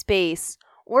in space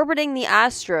orbiting the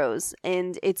Astros,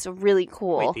 and it's really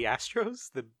cool. Wait, the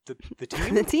Astros? The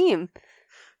team? The team.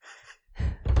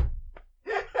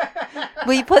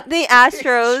 We put the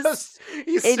Astros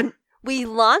we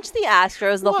launched the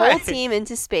Astros, the whole team,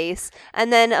 into space,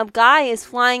 and then a guy is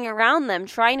flying around them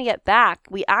trying to get back.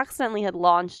 We accidentally had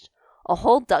launched a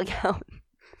whole dugout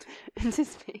into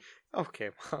space. Okay,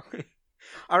 Molly.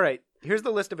 All right, here's the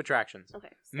list of attractions. Okay.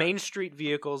 Main Street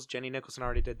vehicles. Jenny Nicholson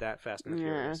already did that. Fast and the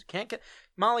Furious. Can't get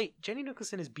Molly. Jenny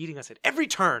Nicholson is beating us at every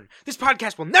turn. This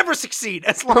podcast will never succeed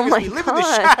as long as we live in the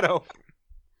shadow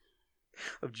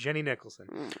of Jenny Nicholson.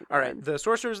 All right, the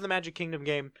Sorcerers of the Magic Kingdom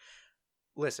game.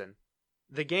 Listen.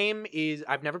 The game is...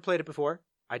 I've never played it before.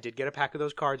 I did get a pack of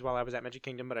those cards while I was at Magic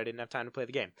Kingdom, but I didn't have time to play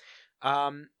the game.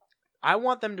 I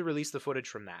want them to release the footage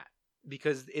from that,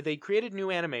 because they created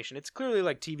new animation. It's clearly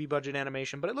like TV budget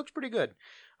animation, but it looks pretty good.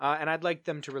 And I'd like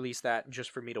them to release that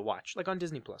just for me to watch, like on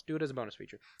Disney Plus. Do it as a bonus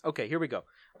feature. Okay, here we go.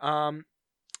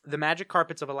 The Magic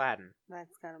Carpets of Aladdin.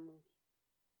 That's got a movie.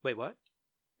 Wait, what?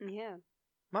 Yeah.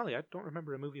 Molly, I don't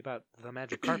remember a movie about the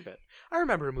magic carpet. I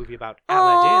remember a movie about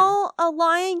Aladdin. Oh, a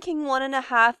Lion King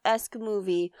 1.5-esque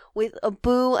movie with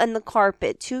Abu and the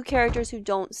carpet. Two characters who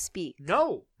don't speak.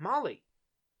 No, Molly.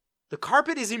 The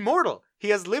carpet is immortal. He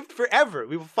has lived forever.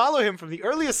 We will follow him from the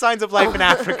earliest signs of life in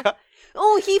Africa.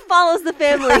 Oh, he follows the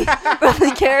family from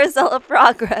the Carousel of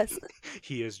Progress.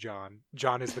 He is John.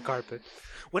 John is the carpet.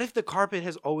 What if the carpet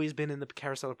has always been in the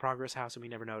Carousel of Progress house and we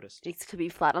never noticed? It could be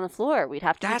flat on the floor. We'd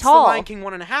have to That's be tall. The Lion King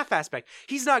 1.5 aspect.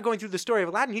 He's not going through the story of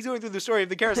Aladdin. He's going through the story of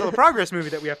the Carousel of Progress movie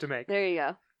that we have to make. There you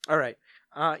go. All right.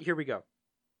 Here we go.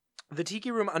 The Tiki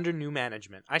Room under new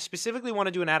management. I specifically want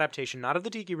to do an adaptation, not of the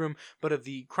Tiki Room, but of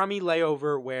the crummy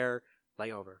overlay,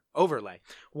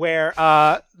 where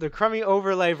the crummy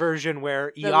overlay version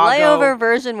where the layover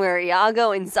version where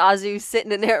Iago and Zazu sit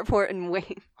in an airport and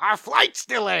wait. Our flight's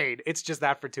delayed. It's just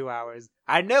that for 2 hours.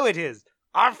 I know it is.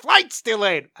 Our flight's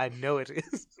delayed. I know it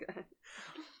is.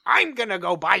 I'm gonna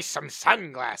go buy some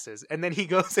sunglasses. And then he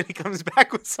goes and he comes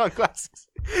back with sunglasses.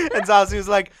 And Zazu's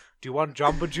like, do you want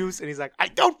Jamba Juice? And he's like, I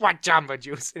don't want Jamba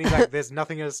Juice. And he's like, there's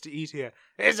nothing else to eat here.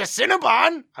 There's a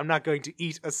Cinnabon. I'm not going to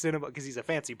eat a Cinnabon because he's a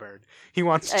fancy bird. He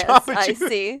wants Jamba Juice. I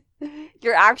see.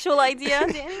 Your actual idea,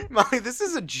 Danny? Molly, this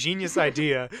is a genius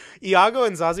idea. Iago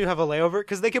and Zazu have a layover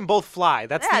because they can both fly.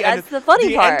 That's the end. That's the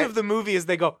funny part. The end of the movie is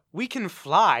they go, we can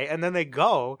fly. And then they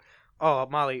go. Oh,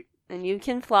 Molly. And You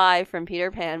Can Fly from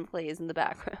Peter Pan plays in the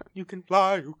background. You can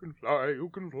fly, you can fly, you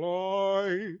can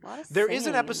fly. There is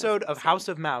an episode of House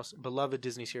of Mouse, beloved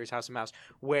Disney series House of Mouse,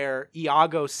 where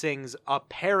Iago sings A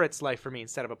Parrot's Life for Me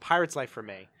instead of A Pirate's Life for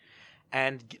Me.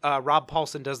 And Rob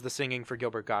Paulson does the singing for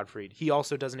Gilbert Gottfried. He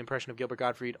also does an impression of Gilbert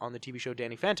Gottfried on the TV show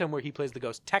Danny Phantom, where he plays the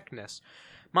ghost Technus.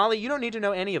 Molly, you don't need to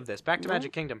know any of this. Back to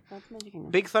Magic Kingdom.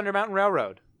 Big Thunder Mountain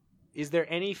Railroad. Is there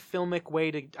any filmic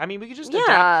way to... I mean, we could just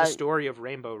adapt the story of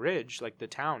Rainbow Ridge, like the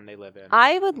town they live in.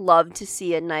 I would love to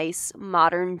see a nice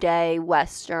modern-day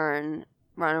Western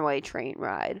runaway train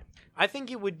ride. I think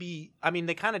it would be... I mean,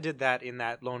 they kind of did that in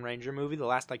that Lone Ranger movie. The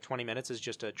last, 20 minutes is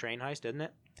just a train heist, isn't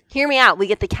it? Hear me out. We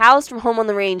get the cows from Home on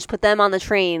the Range, put them on the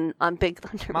train on Big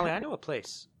Thunder Molly, I know a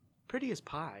place. Pretty as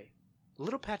pie. A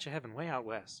little patch of heaven way out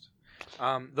west.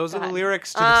 Those Go are the ahead.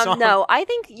 lyrics to the song. No, I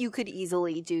think you could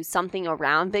easily do something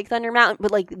around Big Thunder Mountain,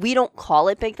 but like we don't call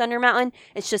it Big Thunder Mountain.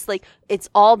 It's just like it's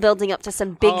all building up to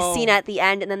some big scene at the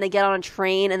end, and then they get on a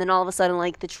train, and then all of a sudden,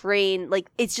 like the train, like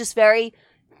it's just very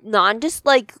just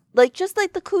like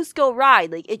the Cusco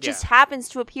ride. Like it just happens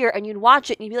to appear, and you'd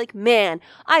watch it, and you'd be like, "Man,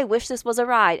 I wish this was a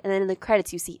ride." And then in the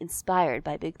credits, you see "Inspired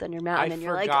by Big Thunder Mountain," and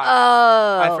you're like,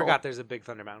 "Oh, I forgot there's a Big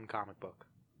Thunder Mountain comic book."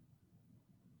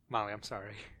 Molly, I'm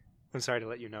sorry. I'm sorry to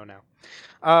let you know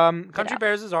now. Country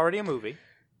Bears is already a movie.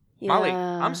 Yeah. Molly,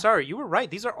 I'm sorry. You were right.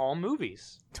 These are all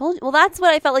movies. Told you. Well, that's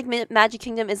what I felt like Magic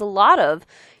Kingdom is a lot of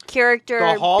character.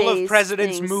 The Hall of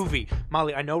Presidents things. movie.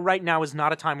 Molly, I know right now is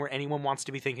not a time where anyone wants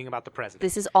to be thinking about the president.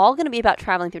 This is all going to be about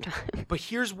traveling through time. But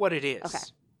here's what it is. Okay.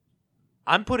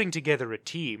 I'm putting together a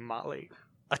team, Molly.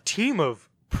 A team of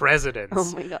presidents.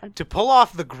 Oh my god. To pull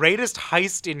off the greatest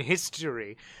heist in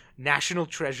history, National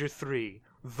Treasure 3.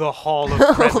 The Hall of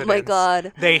Presidents. Oh my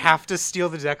god. They have to steal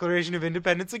the Declaration of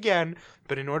Independence again,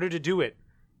 but in order to do it,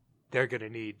 they're going to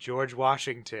need George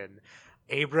Washington,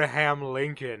 Abraham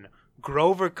Lincoln,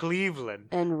 Grover Cleveland,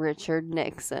 And Richard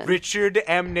Nixon. Richard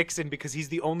M. Nixon, because he's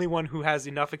the only one who has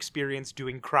enough experience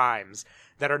doing crimes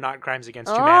that are not crimes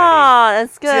against humanity. Oh,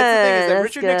 that's good. See, that's the thing is that That's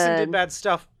Richard good. Nixon did bad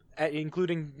stuff,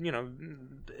 including,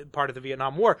 part of the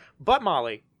Vietnam War. But,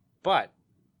 Molly,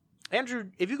 Andrew,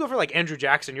 if you go for like Andrew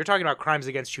Jackson, you're talking about crimes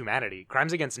against humanity,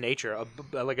 crimes against nature,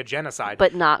 like a genocide.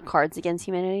 But not Cards Against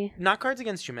Humanity? Not Cards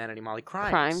Against Humanity, Molly.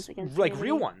 Crimes against like humanity?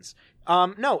 real ones.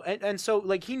 No, and so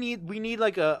like we need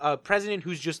like a president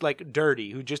who's just like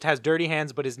dirty, who just has dirty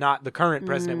hands, but is not the current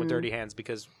president with dirty hands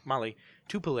because Molly,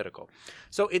 too political.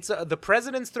 So it's the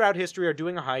presidents throughout history are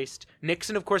doing a heist.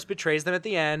 Nixon, of course, betrays them at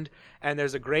the end, and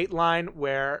there's a great line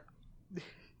where.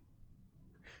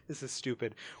 This is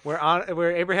stupid.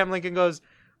 Where Abraham Lincoln goes,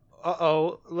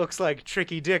 "Uh-oh, looks like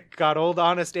Tricky Dick got old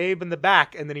Honest Abe in the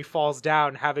back," and then he falls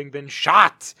down having been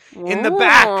shot in the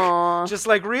back. Just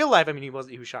like real life. I mean, he was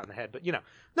shot in the head, but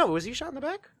no, was he shot in the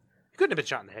back? He couldn't have been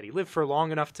shot in the head. He lived for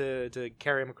long enough to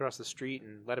carry him across the street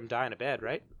and let him die in a bed,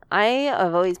 right? I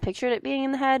have always pictured it being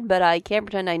in the head, but I can't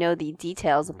pretend I know the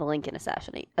details of the Lincoln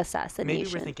assassination. Maybe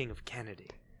we're thinking of Kennedy.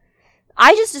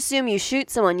 I just assume you shoot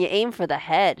someone, you aim for the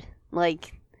head.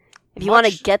 Like, if you want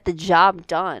to get the job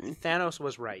done. Thanos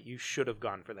was right. You should have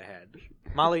gone for the head.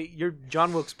 Molly, you're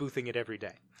John Wilkes Boothing it every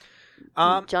day.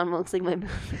 John Wilkes my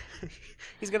booth.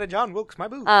 He's gonna John Wilkes my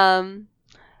booth.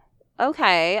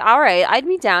 Okay, all right. I'd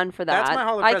be down for that. That's my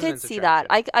Hall of I could Presidents see attraction.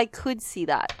 that. I could see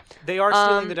that. They are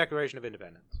stealing the Declaration of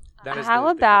Independence. That is How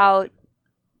about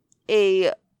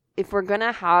if we're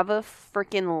gonna have a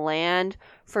freaking land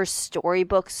for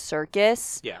Storybook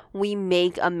Circus, we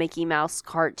make a Mickey Mouse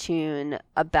cartoon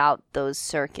about those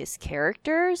circus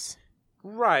characters?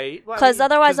 Right. Because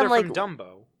otherwise I'm like, from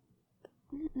Dumbo.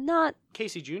 Not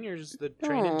Casey Jr.'s the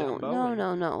train in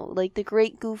Dumbo. No. Like the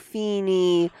Great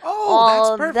Goofini. Oh,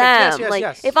 all that's perfect. Them. Yes, like,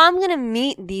 yes. if I'm gonna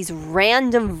meet these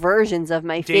random versions of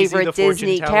my Daisy favorite the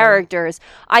Disney fortune teller. characters,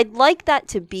 I'd like that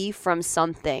to be from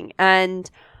something. And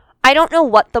I don't know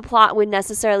what the plot would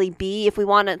necessarily be. If we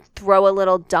want to throw a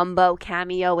little Dumbo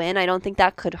cameo in, I don't think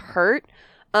that could hurt.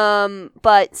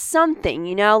 But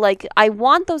something, like I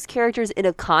want those characters in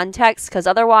a context, because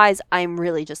otherwise I'm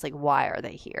really just like, why are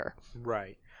they here?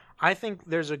 Right. I think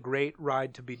there's a great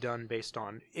ride to be done based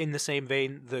on, in the same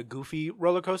vein, the Goofy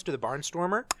roller coaster, the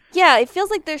Barnstormer. Yeah, it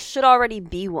feels like there should already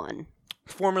be one.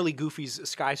 Formerly Goofy's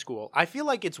Sky School. I feel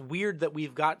like it's weird that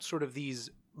we've got sort of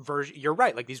these you're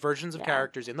right, like these versions of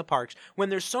characters in the parks when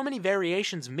there's so many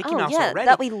variations of Mickey Mouse already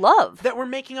that we love, that we're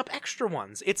making up extra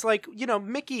ones. It's like,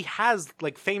 Mickey has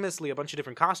like famously a bunch of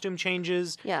different costume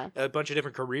changes, a bunch of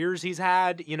different careers he's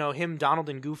had. Him, Donald,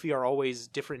 and Goofy are always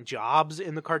different jobs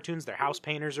in the cartoons. They're house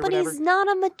painters or whatever. But he's not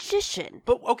a magician.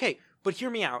 But hear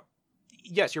me out.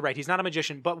 Yes, you're right. He's not a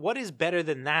magician. But what is better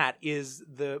than that is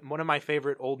one of my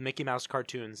favorite old Mickey Mouse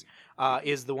cartoons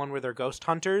is the one where they're ghost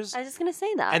hunters. I was just going to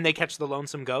say that. And they catch the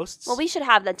lonesome ghosts. Well, we should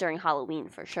have that during Halloween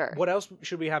for sure. What else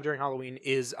should we have during Halloween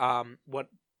is what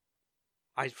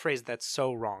I phrased that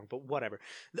so wrong, but whatever.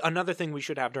 Another thing we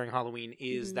should have during Halloween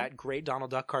is that great Donald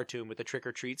Duck cartoon with the Trick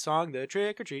or Treat song, the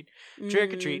Trick or Treat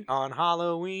on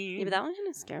Halloween. Yeah, but that one kind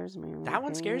of scares me. That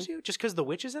one scares you? Just because the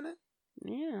witch is in it?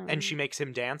 Yeah. And she makes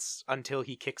him dance until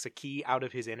he kicks a key out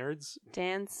of his innards.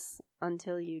 Dance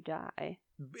until you die.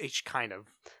 It's kind of.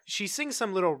 She sings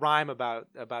some little rhyme about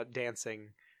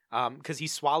dancing because he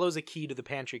swallows a key to the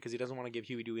pantry because he doesn't want to give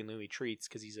Huey, Dewey, and Louie treats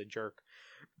because he's a jerk.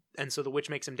 And so the witch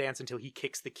makes him dance until he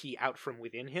kicks the key out from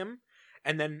within him.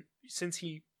 And then since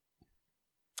he...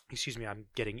 Excuse me, I'm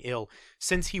getting ill.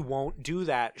 Since he won't do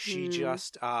that, she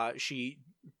just... she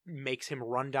makes him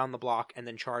run down the block and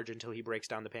then charge until he breaks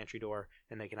down the pantry door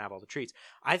and they can have all the treats.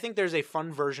 I think there's a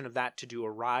fun version of that to do a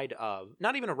ride of,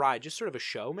 not even a ride, just sort of a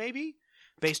show maybe,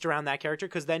 based around that character,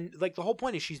 because then, like, the whole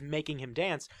point is she's making him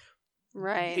dance.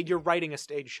 Right. You're writing a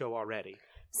stage show already.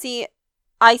 See,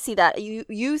 I see that.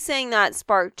 You saying that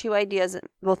sparked three ideas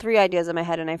in my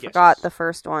head, and I forgot the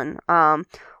first one.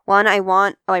 One, I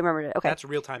remembered it. Okay. That's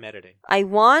real-time editing. I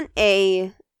want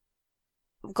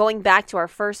going back to our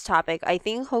first topic, I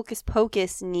think Hocus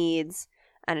Pocus needs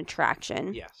an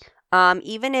attraction. Yes.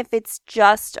 Even if it's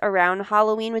just around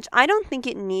Halloween, which I don't think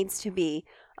it needs to be,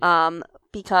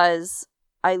 because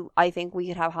I think we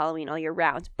could have Halloween all year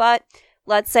round. But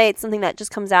let's say it's something that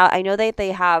just comes out. I know that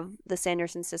they have the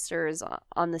Sanderson sisters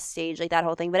on the stage, like that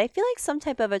whole thing, but I feel like some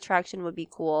type of attraction would be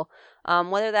cool.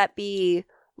 Whether that be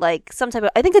like some type of,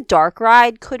 I think a dark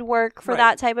ride could work for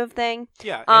that type of thing.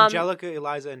 Yeah, Angelica,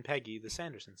 Eliza, and Peggy, the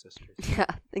Sanderson sisters. Yeah,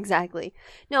 exactly.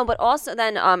 No, but also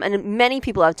then, and many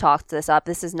people have talked this up.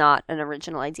 This is not an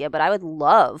original idea, but I would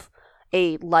love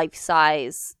a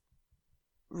life-size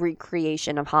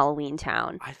recreation of Halloween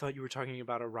Town. I thought you were talking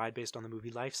about a ride based on the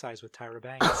movie Life Size with Tyra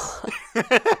Banks.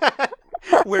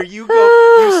 Where you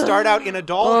start out in a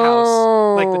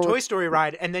dollhouse, like the Toy Story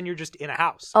ride, and then you're just in a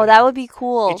house. Oh, that would be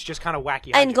cool. It's just kind of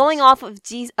wacky. And going off of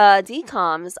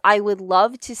DComs, I would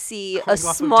love to see a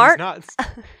smart house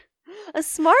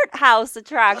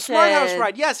attraction. A smart house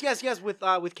ride. Yes,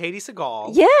 with Katie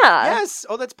Sagal. Yeah. Yes.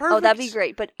 Oh, that's perfect. Oh, that'd be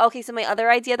great. But okay, so my other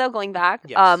idea though, going back,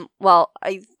 yes.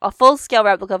 A full scale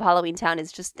replica of Halloween Town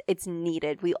is just, it's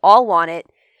needed. We all want it.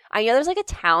 I know there's like a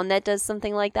town that does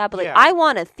something like that, but like I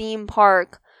want a theme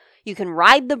park. You can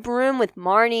ride the broom with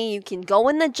Marnie. You can go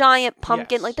in the giant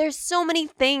pumpkin. Yes. Like there's so many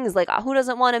things. Like who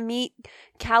doesn't want to meet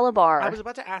Calabar? I was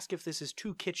about to ask if this is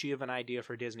too kitschy of an idea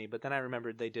for Disney, but then I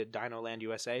remembered they did Dino Land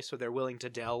USA, so they're willing to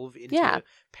delve into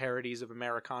parodies of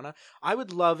Americana. I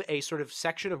would love a sort of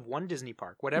section of one Disney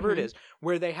park, whatever it is,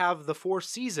 where they have the 4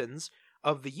 seasons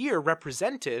of the year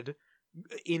represented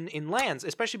in lands,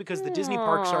 especially because the Disney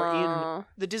parks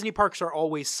are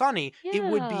always sunny. Yeah. It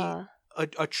would be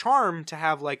a charm to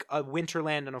have like a winter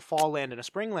land and a fall land and a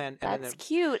spring land. That's and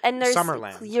cute. And there's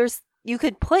Summerland. You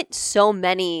could put so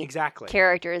many exactly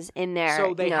characters in there.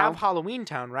 So they have Halloween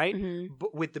Town, right? Mm-hmm.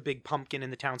 With the big pumpkin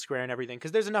in the town square and everything.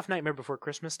 Because there's enough Nightmare Before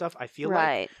Christmas stuff, I feel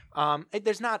like.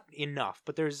 There's not enough,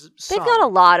 but there's some. They've got a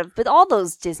lot of, but all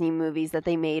those Disney movies that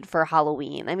they made for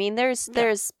Halloween. I mean, there's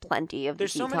plenty of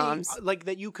there's so many like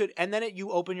that you could, and then you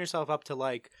open yourself up to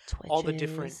like Twitches. All the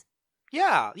different.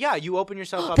 Yeah, you open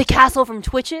yourself up. The castle from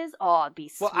Twitches? Oh, it'd be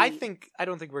sweet. Well, I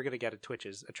don't think we're going to get a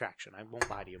Twitches attraction. I won't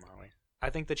lie to you, Molly. I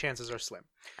think the chances are slim.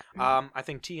 I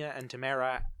think Tia and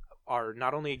Tamara are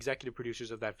not only executive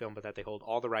producers of that film, but that they hold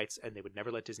all the rights and they would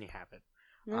never let Disney have it.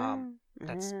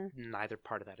 That's neither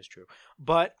part of that is true.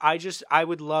 But I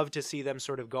would love to see them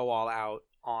sort of go all out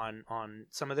on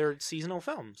some of their seasonal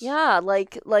films. Yeah,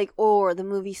 like or the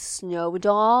movie Snow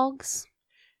Dogs.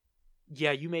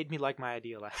 Yeah, you made me like my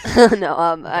idea last.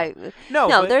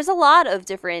 No, there's a lot of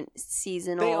different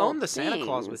seasonal. They own the things. Santa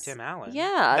Claus with Tim Allen.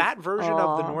 Yeah, that version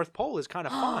of the North Pole is kind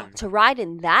of fun. To ride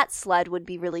in that sled would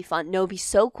be really fun. No, it'd be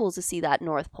so cool to see that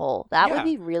North Pole. That would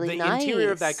be really nice. The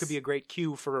interior of that could be a great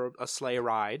cue for a sleigh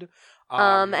ride.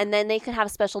 And then they could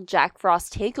have special Jack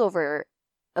Frost takeover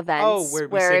events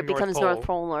where it becomes North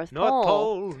Pole.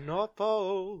 North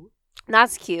Pole.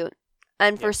 That's cute.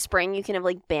 And for spring, you can have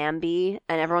like Bambi,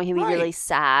 and everyone can be really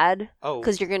sad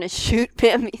because you're gonna shoot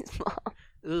Bambi's mom.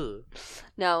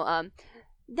 Ugh.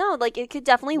 No, like it could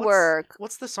definitely work.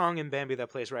 What's the song in Bambi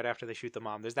that plays right after they shoot the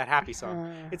mom? There's that happy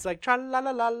song. It's like tra la la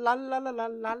la la la la la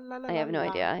la la. I have no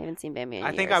idea. I haven't seen Bambi in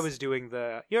years. I think I was doing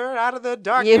the "You're out of the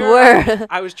dark." You were.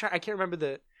 I was trying. I can't remember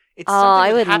the. It's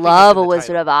I would love a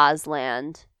Wizard of Oz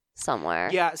land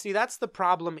somewhere. Yeah. See, that's the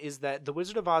problem. Is that the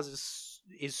Wizard of Oz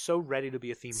is so ready to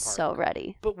be a theme park. So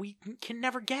ready. But we can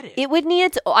never get it. It would need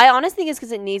its... I honestly think it's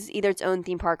because it needs either its own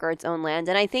theme park or its own land.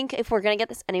 And I think if we're going to get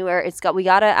this anywhere, we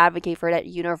got to advocate for it at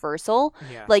Universal.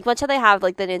 Yeah. Like, much how they have,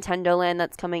 like, the Nintendo land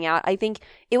that's coming out. I think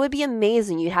it would be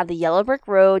amazing. You'd have the Yellow Brick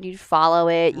Road. You'd follow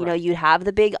it. You know, you'd have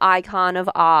the big icon of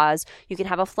Oz. You can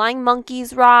have a Flying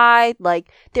Monkeys ride. Like,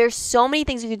 there's so many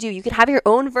things you could do. You could have your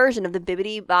own version of the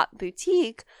Bibbidi Bop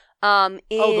Boutique.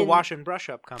 The Wash and Brush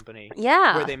Up Company.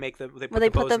 Yeah. Where they put the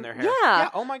bows in their hair. Yeah.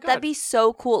 Oh my God. That'd be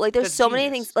so cool. Like there's so many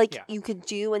things like you could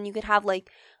do, and you could have like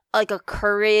a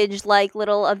courage like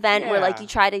little event where like you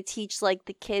try to teach like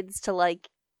the kids to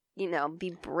like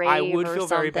be brave. I would or feel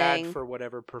something. very bad for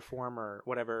whatever performer,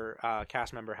 whatever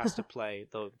cast member has to play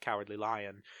the Cowardly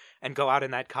Lion and go out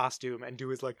in that costume and do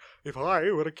his like, if I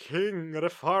were a king at a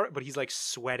far, but he's like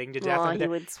sweating to death. Aw, under he there.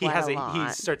 would sweat a lot.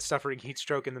 He starts suffering heat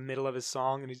stroke in the middle of his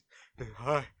song, and he's,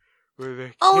 I were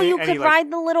the Oh, king," you and could he, like,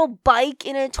 ride the little bike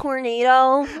in a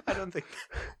tornado. I don't think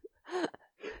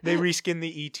they reskin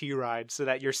the ET ride so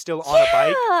that you're still on a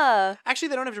bike. Yeah, Actually,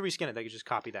 they don't have to reskin it. They could just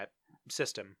copy that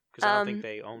system because I don't think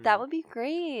they own that would be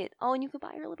great. Oh, and you could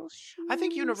buy your little shoes. I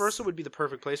think Universal would be the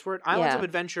perfect place for it. Islands Yeah. of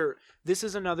Adventure, this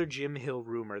is another Jim Hill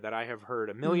rumor that I have heard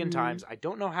a million times. I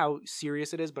don't know how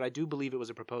serious it is, but I do believe it was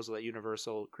a proposal that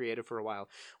Universal created for a while,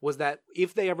 was that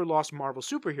if they ever lost Marvel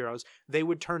superheroes, they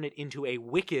would turn it into a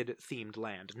Wicked themed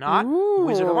land. Not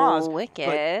Wizard of Oz, Wicked.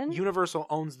 but Universal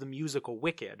owns the musical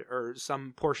Wicked, or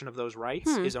some portion of those rights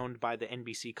is owned by the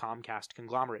NBC Comcast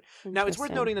conglomerate. Now, it's worth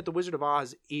Interesting. noting that the Wizard of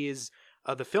Oz is...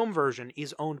 the film version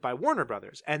is owned by Warner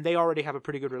Brothers, and they already have a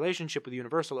pretty good relationship with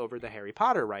Universal over the Harry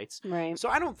Potter rights. Right. So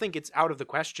I don't think it's out of the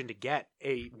question to get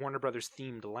a Warner Brothers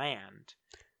themed land.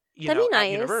 That'd be At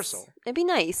nice. Universal. It'd be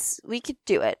nice. We could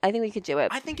do it. I think we could do it.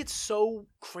 I think it's so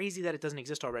crazy that it doesn't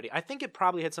exist already. I think it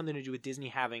probably had something to do with Disney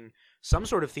having some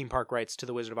sort of theme park rights to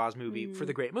the Wizard of Oz movie for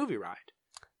the Great Movie Ride.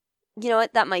 You know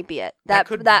what? That might be it. That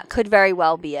That could very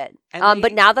well be it. And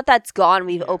But now that that's gone,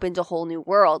 we've opened a whole new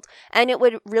world, and it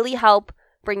would really help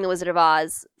bring the Wizard of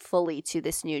Oz fully to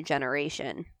this new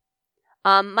generation.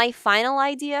 My final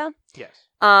idea, Yes.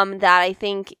 that I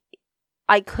think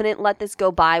I couldn't let this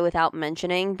go by without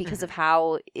mentioning because of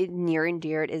how near and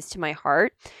dear it is to my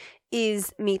heart,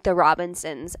 is Meet the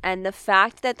Robinsons. And the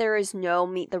fact that there is no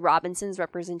Meet the Robinsons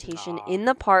representation in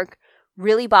the park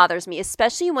really bothers me,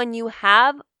 especially when you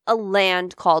have a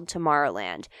land called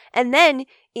Tomorrowland. And then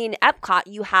in Epcot,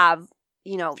 you have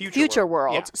Future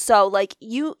World. Yeah. So like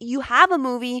you have a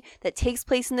movie that takes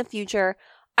place in the future.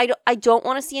 I don't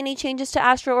want to see any changes to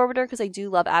Astro Orbiter because I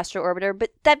do love Astro Orbiter, but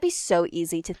that'd be so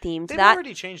easy to theme to They've that.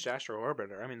 already changed Astro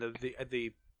Orbiter. I mean,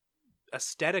 the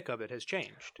aesthetic of it has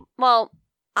changed. Well,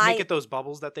 Make it those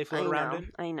bubbles that they float around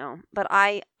in. I know, but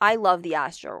I love the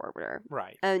Astro Orbiter,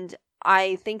 Right. and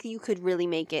I think you could really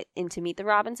make it into Meet the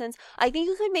Robinsons. I think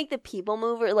you could make the People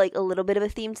Mover like a little bit of a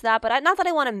theme to that, but not that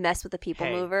I want to mess with the People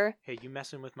Mover. Hey, you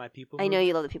messing with my People I Mover? know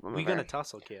you love the People Mover. We gonna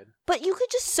tussle, kid. But you could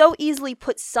just so easily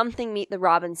put something Meet the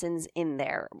Robinsons in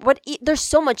there. But there's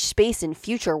so much space in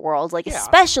Future World, like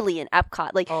especially in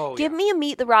Epcot. Like, give me a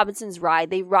Meet the Robinsons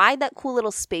ride. They ride that cool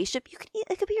little spaceship.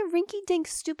 It could be a rinky-dink,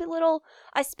 stupid little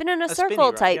I spin in a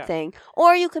circle type thing.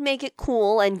 Or you could make it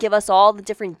cool and give us all the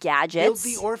different gadgets.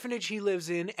 Build the orphanage he lives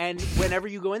in, and whenever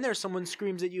you go in there, someone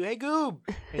screams at you, "Hey, Goob!"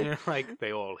 And you're like,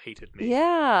 "They all hated me."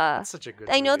 Yeah, that's such a good.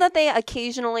 I know movie. that they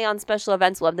occasionally on special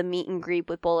events will have the meet and greet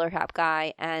with Bowler Hat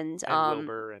Guy and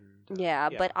Wilbur and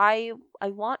but I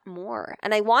want more,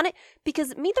 and I want it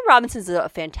because Meet the Robinsons is a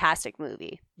fantastic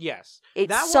movie. Yes, it's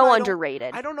that so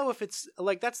underrated. I don't know if it's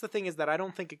like that's the thing is that I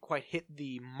don't think it quite hit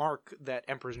the mark that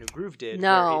Emperor's New Groove did.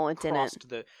 No, where it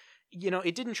didn't.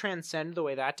 It didn't transcend the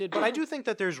way that did, but I do think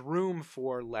that there's room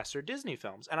for lesser Disney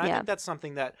films. And I think that's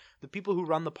something that the people who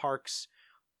run the parks,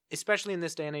 especially in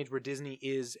this day and age where Disney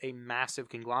is a massive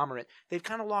conglomerate, they've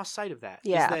kind of lost sight of that.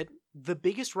 Yeah. Is that the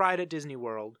biggest ride at Disney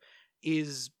World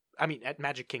is, at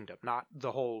Magic Kingdom, not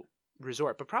the whole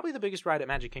resort, but probably the biggest ride at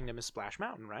Magic Kingdom is Splash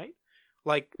Mountain, right?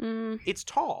 Like, it's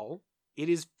tall. It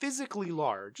is physically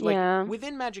large. Like,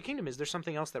 within Magic Kingdom, is there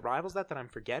something else that rivals that I'm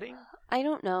forgetting? I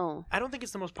don't know. I don't think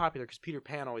it's the most popular because Peter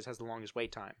Pan always has the longest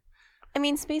wait time. I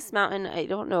mean, Space Mountain, I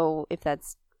don't know if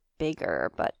that's bigger,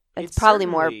 but it's probably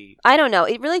more. I don't know.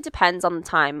 It really depends on the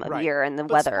time of year and the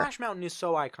weather. Splash Mountain is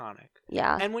so iconic.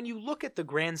 Yeah. And when you look at the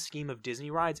grand scheme of Disney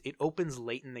rides, it opens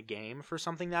late in the game for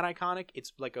something that iconic.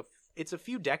 It's like it's a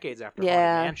few decades after Haunted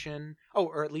Mansion. Oh,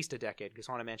 or at least a decade because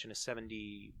Haunted Mansion is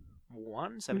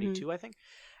 71, 72, I think.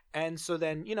 And so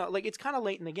then, it's kind of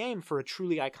late in the game for a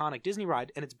truly iconic Disney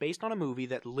ride, and it's based on a movie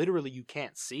that literally you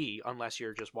can't see unless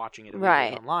you're just watching it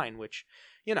online, which,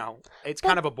 it's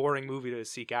kind of a boring movie to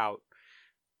seek out.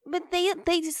 But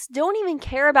they just don't even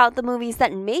care about the movies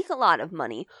that make a lot of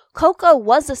money. Coco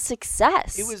was a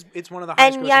success. It's one of the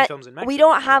highest grossing films in Mexico. We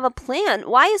don't have a plan.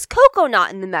 Why is Coco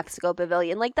not in the Mexico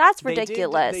Pavilion? Like, that's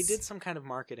ridiculous. They did some kind of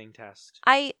marketing test.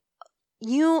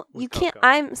 You can't.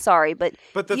 I'm sorry, but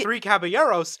the Three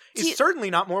Caballeros is certainly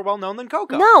not more well known than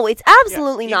Coco. No, it's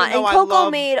absolutely not. And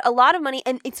Coco made a lot of money,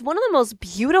 and it's one of the most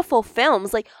beautiful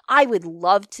films. Like, I would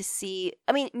love to see.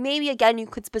 I mean, maybe again you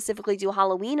could specifically do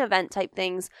Halloween event type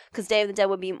things because Day of the Dead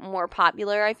would be more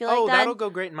popular. I feel like that'll go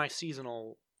great in my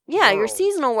seasonal. Yeah, world. Your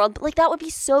seasonal world. But, like, that would be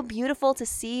so beautiful to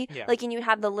see. Yeah. Like, and you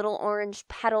have the little orange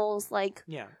petals. Like,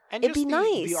 And It'd just be the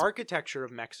nice. architecture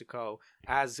of Mexico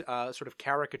as sort of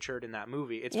caricatured in that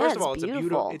movie. It's Yeah, first of it's all,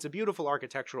 beautiful. it's a beautiful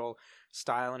architectural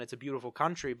style and it's a beautiful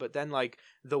country. But then like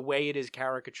the way it is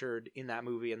caricatured in that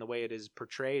movie and the way it is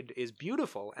portrayed is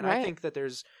beautiful. And I Right. think that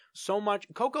there's so much.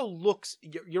 Coco looks.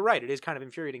 You're right. It is kind of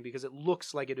infuriating because it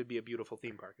looks like it would be a beautiful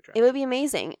theme park attraction. It would be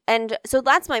amazing. And so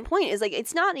that's my point is like,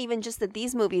 it's not even just that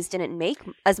these movies didn't make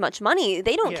as much money.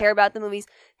 They don't Yeah. care about the movies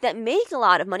that make a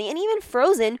lot of money. And even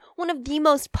Frozen, one of the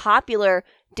most popular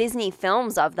Disney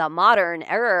films of the modern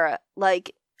era,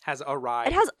 like Has a ride.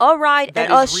 it has a ride that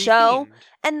and a is show. rethemed.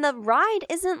 And the ride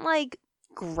isn't like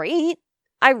great.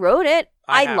 I wrote it.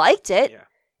 I I have liked it. Yeah.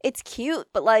 It's cute,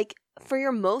 but like for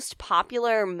your most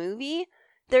popular movie,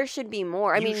 there should be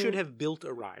more. I you mean, should have built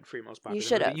a ride for your most popular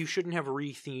should movie. have. You shouldn't have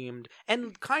rethemed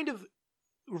and kind of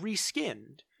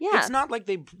reskinned. yeah. It's not like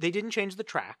they didn't change the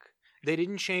track. They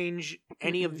didn't change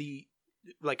any of the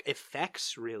like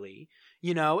effects really.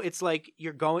 You know, it's like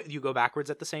you go backwards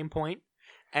at the same point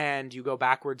and you go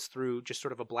backwards through just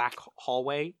sort of a black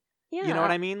hallway. Yeah. You know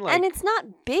what I mean? Like And it's not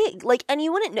big. Like, and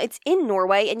you wouldn't know. It's in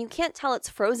Norway, and you can't tell it's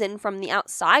frozen from the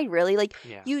outside, really. Like,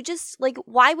 yeah. you just, like,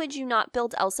 why would you not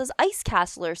build Elsa's ice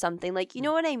castle or something? Like, you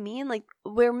know what I mean? Like,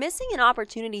 we're missing an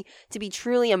opportunity to be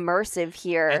truly immersive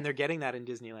here. And they're getting that in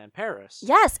Disneyland Paris.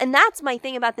 Yes, and that's my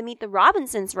thing about the Meet the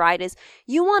Robinsons ride is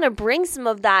you want to bring some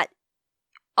of that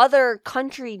other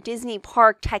country Disney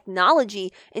park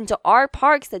technology into our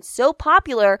parks that's so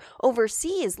popular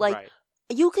overseas. Like, Right.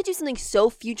 you could do something so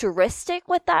futuristic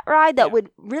with that ride that Yeah.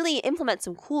 would really implement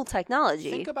some cool technology.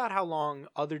 Think about how long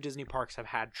other Disney parks have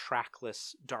had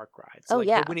trackless dark rides. Oh, like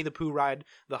yeah. the Winnie the Pooh ride,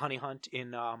 the Honey Hunt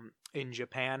in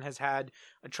Japan has had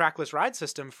a trackless ride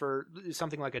system for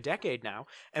something like a decade now,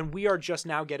 and we are just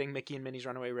now getting Mickey and Minnie's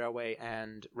Runaway Railway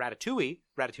and Ratatouille.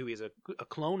 Ratatouille is a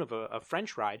clone of a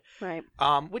French ride, Right.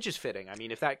 which is fitting. I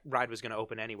mean, if that ride was going to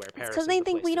open anywhere, Paris Because is they the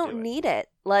think place we to don't do it. need it.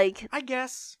 Like, I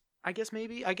guess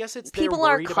maybe. I guess it's People they're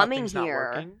are worried about coming things not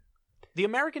here. working. The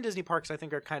American Disney parks, I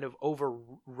think, are kind of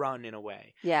overrun in a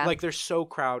way. yeah. Like they're so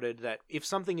crowded that if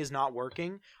something is not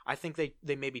working, I think they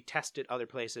maybe test it other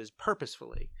places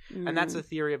purposefully. And that's a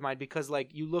theory of mine because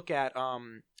like you look at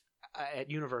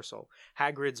Universal,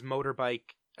 Hagrid's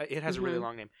motorbike. It has a really Mhm.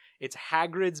 long name. It's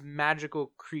Hagrid's Magical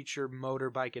Creature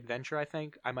Motorbike Adventure. I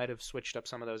think I might have switched up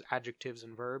some of those adjectives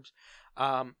and verbs,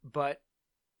 but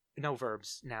no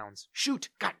verbs, nouns. Shoot,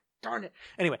 God darn it.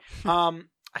 Anyway,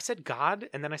 I said God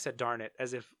and then I said darn it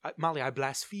as if Molly, I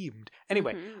blasphemed.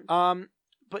 Anyway, Mhm.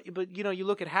 but you know, you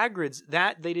look at Hagrid's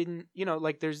that they didn't, you know,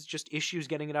 like there's just issues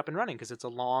getting it up and running because it's a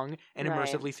long and Right.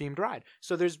 immersively themed ride.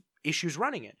 So there's issues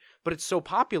running it, but it's so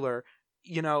popular,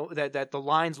 you know, that the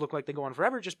lines look like they go on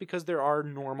forever just because there are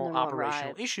normal Normal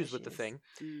operational ride issues with the thing.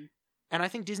 Mm. And I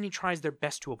think Disney tries their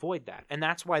best to avoid that. And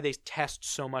that's why they test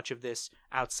so much of this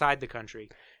outside the country.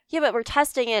 Yeah, but we're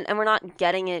testing it and we're not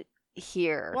getting it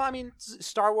here. Well, I mean,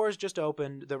 Star Wars just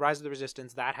opened. The Rise of the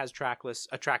Resistance, that has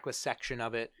a trackless section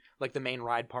of it, like the main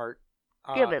ride part.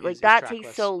 yeah, but like is that trackless.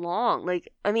 takes so long. Like,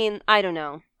 I mean, I don't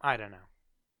know. I don't know.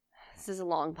 This is a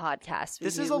long podcast.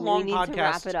 This We is do- a long we need to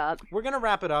wrap podcast. it up. We're going to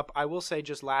wrap it up. I will say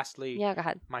just lastly, Yeah, go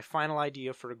ahead. my final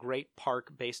idea for a great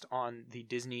park based on the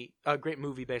Disney, a great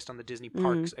movie based on the Disney Mhm.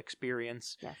 parks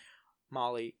experience. Yes.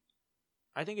 Molly,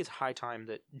 I think it's high time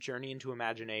that Journey into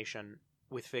Imagination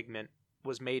with Figment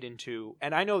was made into,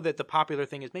 and I know that the popular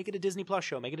thing is make it a Disney Plus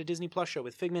show,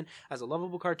 with Figment as a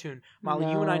lovable cartoon. Molly,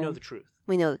 you and I know No. the truth.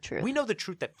 We know the truth. We know the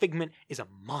truth that Figment is a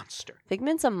monster.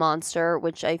 Figment's a monster,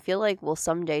 which I feel like will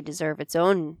someday deserve its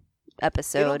own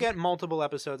episode. It'll get multiple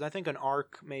episodes. I think an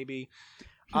arc, maybe.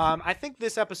 I think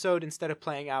this episode, instead of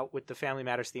playing out with the Family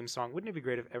Matters theme song, wouldn't it be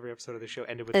great if every episode of the show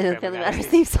ended with the Family Matters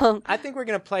theme song. I think we're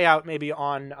going to play out maybe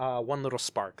on One Little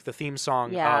Spark, the theme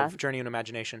song Yeah. of Journey into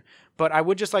Imagination. But I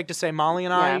would just like to say, Molly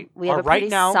and Yeah, I we have are a pretty right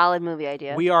now. solid movie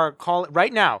idea. We are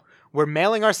right now. We're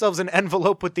mailing ourselves an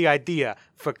envelope with the idea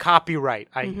for copyright.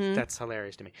 Mhm. That's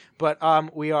hilarious to me. But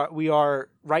we are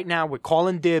right now. We're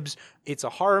calling dibs. It's a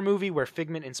horror movie where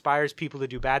Figment inspires people to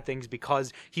do bad things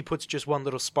because he puts just one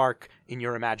little spark in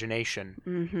your imagination.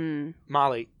 Mm-hmm.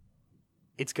 Molly,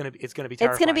 it's gonna be terrifying.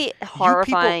 It's gonna be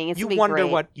horrifying. You It's gonna be wonder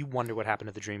great. what happened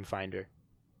to the Dreamfinder.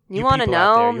 You want to people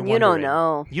out there, know? you're You don't wondering.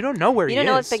 know. You don't know where You he don't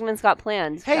know what is. Figment's got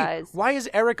planned, Hey, guys. why is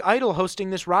Eric Idle hosting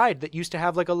this ride that used to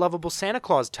have like a lovable Santa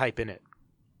Claus type in it?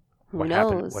 Who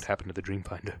knows? What happened to the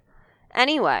Dreamfinder?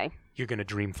 Anyway, You're gonna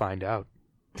dream find out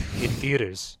in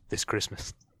theaters this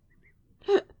Christmas.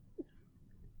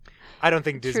 I don't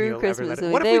think Disney True will Christmas ever let it.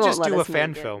 movie. What if They we won't just let do a us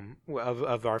fan make it. film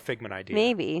of our Figment idea?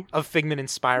 maybe Of Figment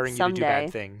inspiring you to do Someday.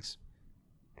 bad things.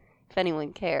 if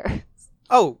anyone cares.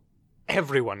 Oh,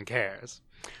 everyone cares.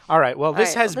 All right. Well, this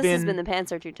All right, has this been the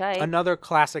Pants Are Too Tight. another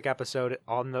classic episode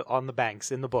on the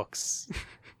banks in the books.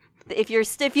 If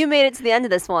you made it to the end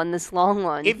of this long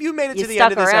one, If you made it you to the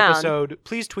end of this stuck around. episode,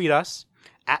 please tweet us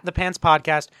at the Pants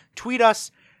Podcast. Tweet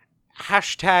us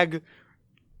hashtag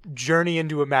Journey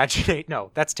into Imaginate.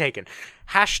 No, that's taken.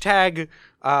 Hashtag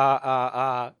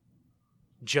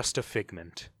Just a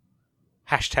Figment.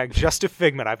 Hashtag Just a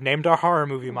Figment. I've named our horror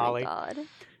movie, oh Molly. My God.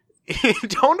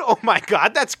 Don't. Oh my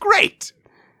God, that's great.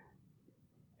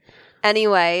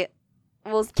 Anyway,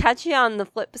 we'll catch you on the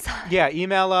flip side. Yeah,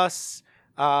 email us.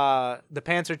 The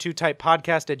Pants Are Too Tight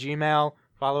podcast at Gmail.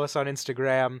 Follow us on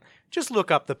Instagram. Just look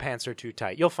up The Pants Are Too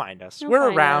Tight. You'll find us. We're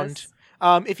find around.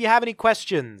 us. If you have any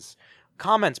questions,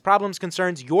 comments, problems,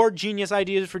 concerns, your genius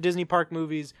ideas for Disney park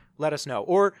movies, let us know.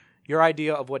 Or your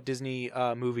idea of what Disney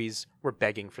movies were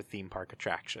begging for theme park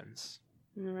attractions.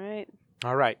 All right.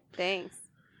 All right. Thanks.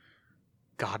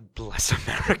 God bless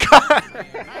America.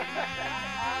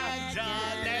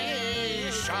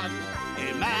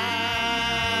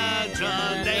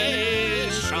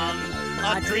 Imagination.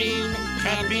 A dream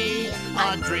can be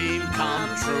a dream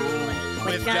come true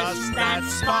with just that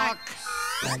spark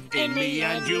in me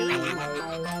and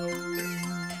you.